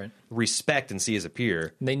can different. Respect and see as a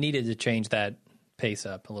peer. They needed to change that pace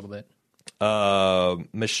up a little bit.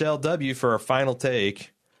 Michelle W. for our final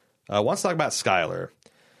take wants to talk about Skyler.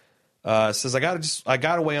 Says, I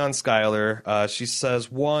got away on Skyler. She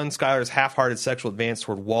says, one, Skyler's half-hearted sexual advance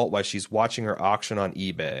toward Walt while she's watching her auction on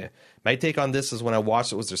eBay. My take on this is when I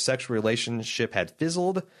watched it was their sexual relationship had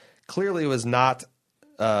fizzled. Clearly it was not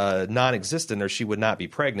non-existent or she would not be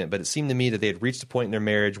pregnant, but it seemed to me that they had reached a point in their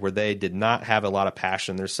marriage where they did not have a lot of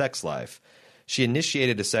passion in their sex life. She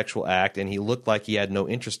initiated a sexual act and he looked like he had no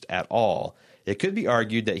interest at all. It could be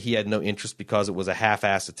argued that he had no interest because it was a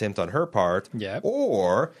half-assed attempt on her part,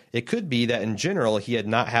 or it could be that in general he had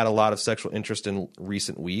not had a lot of sexual interest in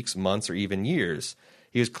recent weeks, months, or even years.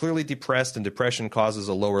 He was clearly depressed, and depression causes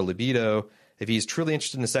a lower libido. If he's truly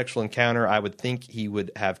interested in a sexual encounter, I would think he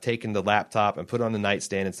would have taken the laptop and put it on the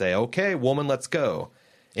nightstand and say, okay, woman, let's go.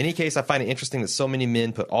 In any case, I find it interesting that so many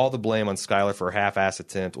men put all the blame on Skyler for a half-assed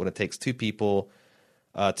attempt when it takes two people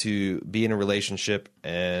to be in a relationship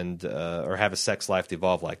and or have a sex life to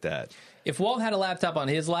evolve like that. If Walt had a laptop on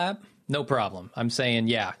his lap, no problem. I'm saying,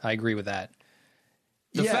 yeah, I agree with that.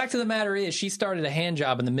 The fact of the matter is she started a hand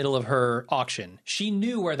job in the middle of her auction. She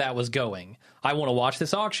knew where that was going. I want to watch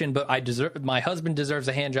this auction, but my husband deserves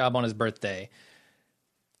a hand job on his birthday.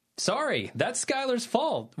 Sorry, that's Skyler's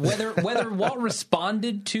fault. Whether Walt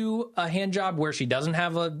responded to a hand job where she doesn't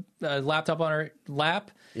have a laptop on her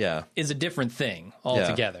lap is a different thing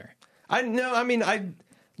altogether.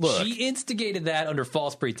 Look, she instigated that under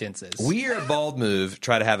false pretenses. We here at Bald Move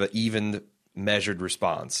try to have an even, measured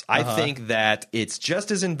response. I think that it's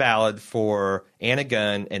just as invalid for Anna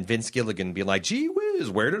Gunn and Vince Gilligan being like, gee whiz,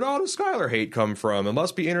 where did all the Skyler hate come from? It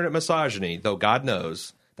must be internet misogyny, though God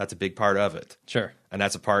knows that's a big part of it. Sure. And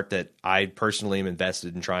that's a part that I personally am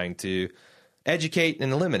invested in trying to educate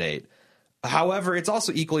and eliminate. However, it's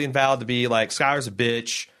also equally invalid to be like, Skyler's a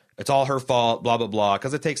bitch, it's all her fault, blah, blah, blah,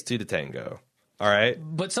 because it takes two to tango. All right?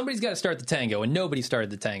 But somebody's got to start the tango, and nobody started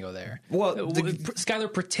the tango there. Well,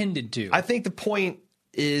 Skyler pretended to. I think the point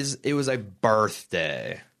is it was a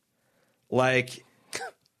birthday. Like,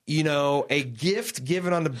 you know, a gift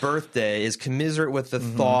given on the birthday is commiserate with the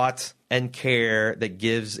thought and care that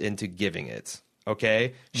gives into giving it.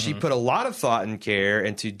 Okay? She put a lot of thought and care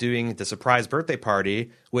into doing the surprise birthday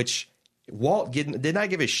party, which Walt did not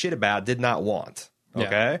give a shit about, did not want.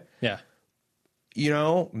 Okay? Yeah. You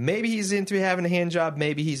know, maybe he's into having a hand job,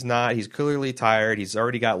 maybe he's not. He's clearly tired. He's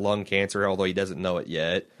already got lung cancer, although he doesn't know it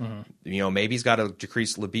yet. You know, maybe he's got a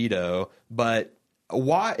decreased libido. But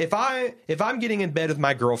why? If I'm getting in bed with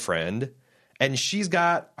my girlfriend and she's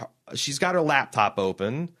got her laptop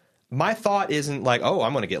open, my thought isn't like, oh,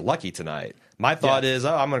 I'm going to get lucky tonight. My thought is,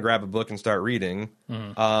 oh, I'm going to grab a book and start reading.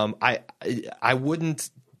 I wouldn't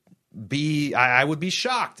be. I would be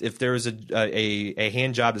shocked if there was a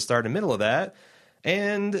hand job to start in the middle of that.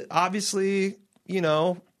 And obviously, you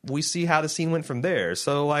know, we see how the scene went from there.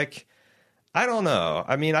 So, like, I don't know.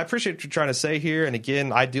 I mean, I appreciate what you're trying to say here. And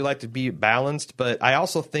again, I do like to be balanced, but I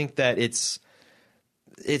also think that it's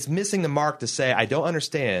missing the mark to say I don't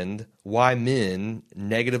understand why men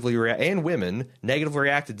negatively and women negatively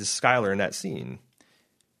reacted to Skylar in that scene.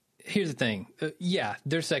 Here's the thing. Yeah,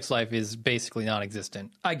 their sex life is basically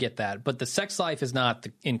non-existent. I get that. But the sex life is not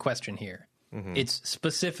in question here. It's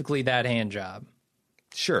specifically that hand job.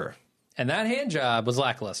 Sure. And that hand job was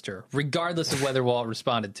lackluster, regardless of whether Walt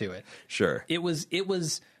responded to it. Sure. It was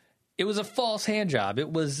a false hand job. It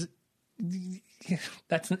was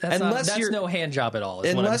that's no hand job at all.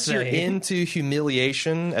 Unless you're into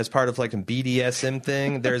humiliation as part of like a BDSM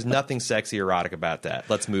thing, there's nothing sexy erotic about that.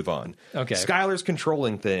 Let's move on. Okay. Skylar's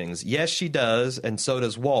controlling things. Yes, she does, and so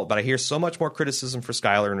does Walt. But I hear so much more criticism for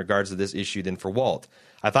Skylar in regards to this issue than for Walt.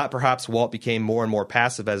 I thought perhaps Walt became more and more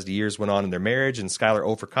passive as the years went on in their marriage, and Skylar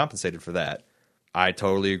overcompensated for that. I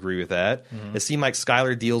totally agree with that. It seemed like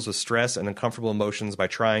Skylar deals with stress and uncomfortable emotions by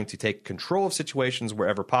trying to take control of situations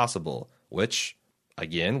wherever possible, which,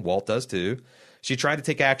 again, Walt does too. She tried to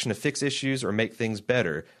take action to fix issues or make things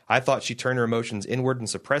better. I thought she turned her emotions inward and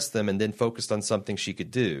suppressed them and then focused on something she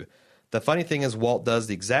could do. The funny thing is Walt does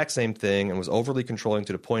the exact same thing and was overly controlling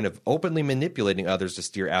to the point of openly manipulating others to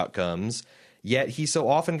steer outcomes, yet he so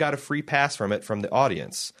often got a free pass from it from the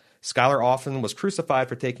audience. Skylar often was crucified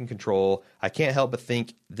for taking control. I can't help but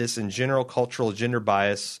think this in general cultural gender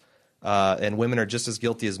bias, and women are just as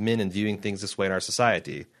guilty as men in viewing things this way in our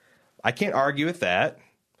society. I can't argue with that.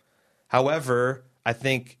 However, I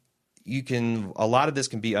think a lot of this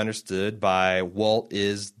can be understood by Walt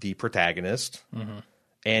is the protagonist.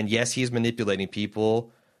 And yes, he's manipulating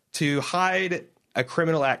people to hide a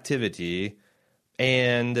criminal activity.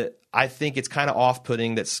 And I think it's kind of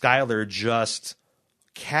off-putting that Skylar just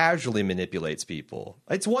casually manipulates people.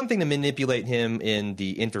 It's one thing to manipulate him in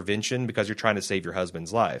the intervention because you're trying to save your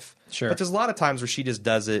husband's life. Sure. But there's a lot of times where she just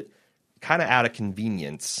does it kind of out of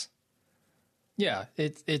convenience. Yeah,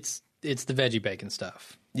 it's the veggie bacon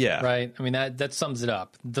stuff. Yeah. Right? I mean, that sums it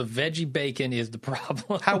up. The veggie bacon is the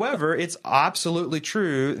problem. However, it's absolutely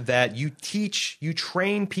true that you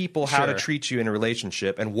train people how to treat you in a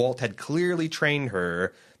relationship, and Walt had clearly trained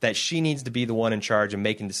her that she needs to be the one in charge of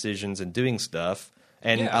making decisions and doing stuff,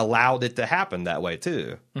 and allowed it to happen that way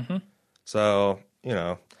too. So, you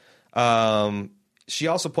know, she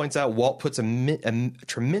also points out Walt puts a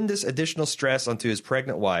tremendous additional stress onto his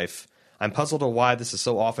pregnant wife. I'm puzzled at why this is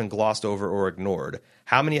so often glossed over or ignored.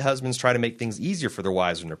 How many husbands try to make things easier for their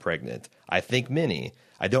wives when they're pregnant? I think many.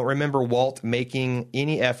 I don't remember Walt making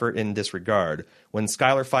any effort in this regard. When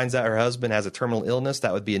Skylar finds out her husband has a terminal illness,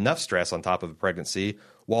 that would be enough stress on top of a pregnancy.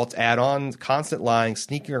 Walt's add-on, constant lying,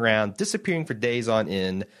 sneaking around, disappearing for days on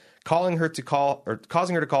end, causing her to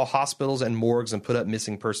call hospitals and morgues and put up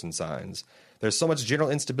missing person signs. There's so much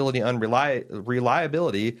general instability and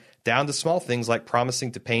unreliability down to small things like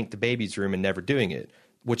promising to paint the baby's room and never doing it,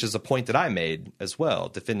 which is a point that I made as well,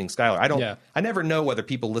 defending Skylar. I never know whether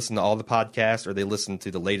people listen to all the podcasts or they listen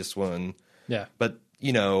to the latest one. Yeah. But,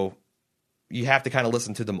 you know, you have to kind of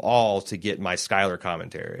listen to them all to get my Skylar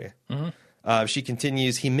commentary. She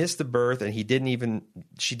continues, he missed the birth and she didn't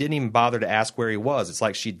even bother to ask where he was. It's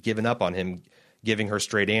like she'd given up on him, giving her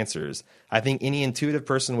straight answers. I think any intuitive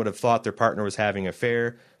person would have thought their partner was having an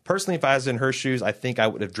affair. Personally, if I was in her shoes, I think I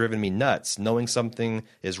would have driven me nuts, knowing something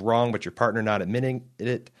is wrong but your partner not admitting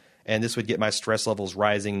it, and this would get my stress levels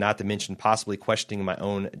rising, not to mention possibly questioning my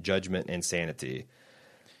own judgment and sanity.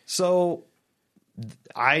 So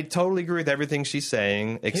I totally agree with everything she's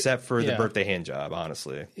saying, except for the birthday hand job,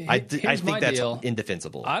 honestly. I think that's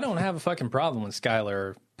indefensible. I don't have a fucking problem with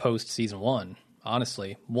Skylar post-season 1.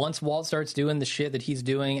 Honestly, once Walt starts doing the shit that he's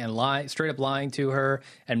doing and straight up lying to her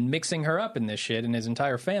and mixing her up in this shit and his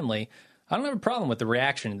entire family, I don't have a problem with the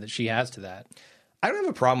reaction that she has to that. I don't have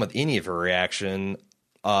a problem with any of her reaction.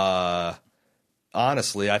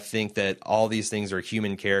 honestly, I think that all these things are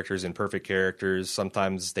human characters and perfect characters.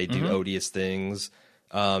 Sometimes they do odious things.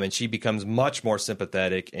 And she becomes much more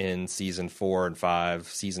sympathetic in season 4 and 5,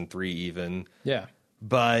 season 3 even. Yeah.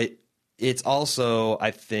 But it's also,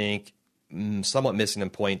 I think, somewhat missing a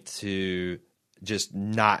point to just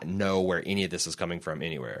not know where any of this is coming from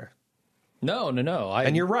anywhere. No.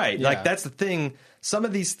 And you're right. Yeah. Like, that's the thing. Some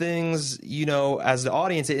of these things, you know, as the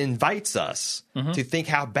audience, it invites us to think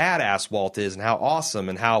how badass Walt is and how awesome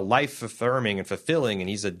and how life-affirming and fulfilling. And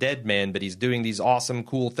he's a dead man, but he's doing these awesome,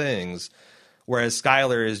 cool things. Whereas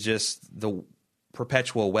Skylar is just the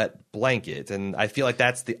perpetual wet blanket. And I feel like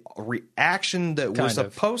that's the reaction that we're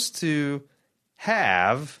supposed to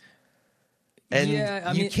have. And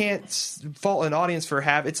you can't fault an audience for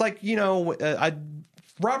it's like, you know,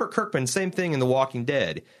 Robert Kirkman, same thing in The Walking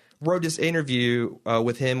Dead, wrote this interview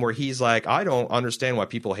with him where he's like, I don't understand why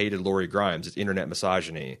people hated Lori Grimes. It's internet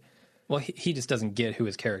misogyny. Well, he just doesn't get who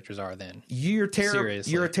his characters are then. You're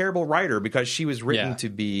a terrible writer because she was written to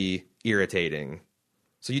be irritating.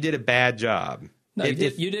 So you did a bad job. No,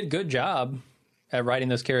 you did a good job at writing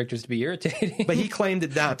those characters to be irritating. But he claimed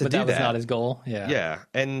it not to but do that. But that was not his goal. Yeah. Yeah.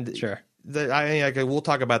 And sure. We'll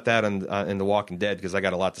talk about that in The Walking Dead because I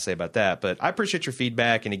got a lot to say about that. But I appreciate your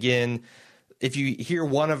feedback. And again, if you hear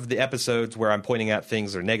one of the episodes where I'm pointing out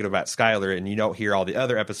things that are negative about Skylar and you don't hear all the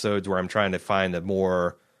other episodes where I'm trying to find a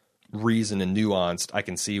more reason and nuanced, I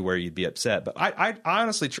can see where you'd be upset. But I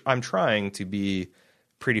honestly, I'm trying to be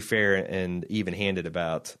pretty fair and even-handed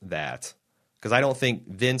about that because I don't think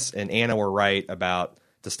Vince and Anna were right about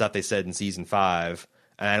the stuff they said in season 5.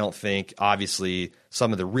 And I don't think, obviously,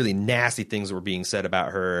 some of the really nasty things that were being said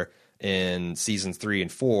about her in seasons 3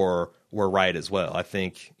 and 4 were right as well. I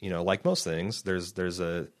think, you know, like most things, there's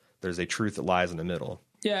a truth that lies in the middle.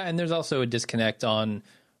 Yeah, and there's also a disconnect on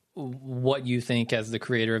what you think as the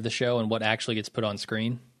creator of the show and what actually gets put on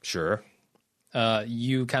screen. Sure.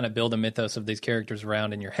 You kind of build a mythos of these characters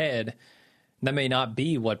around in your head. That may not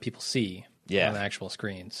be what people see on the actual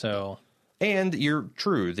screen. So... And you're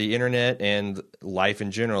true. The internet and life in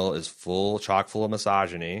general is chock full of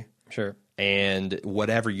misogyny. Sure. And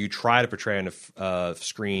whatever you try to portray on a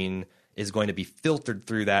screen is going to be filtered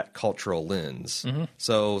through that cultural lens. Mm-hmm.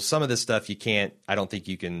 So some of this stuff I don't think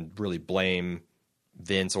you can really blame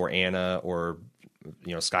Vince or Anna or,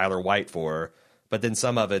 you know, Skylar White for. But then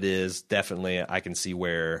some of it is definitely, I can see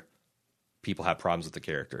where people have problems with the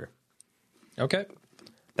character. Okay.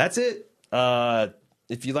 That's it.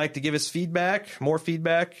 If you'd like to give us feedback, more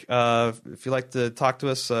feedback, if you'd like to talk to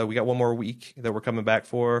us, we got one more week that we're coming back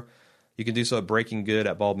for. You can do so at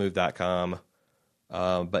breakinggood@baldmove.com.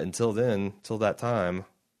 But until then, till that time,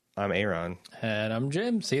 I'm Aaron. And I'm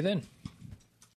Jim. See you then.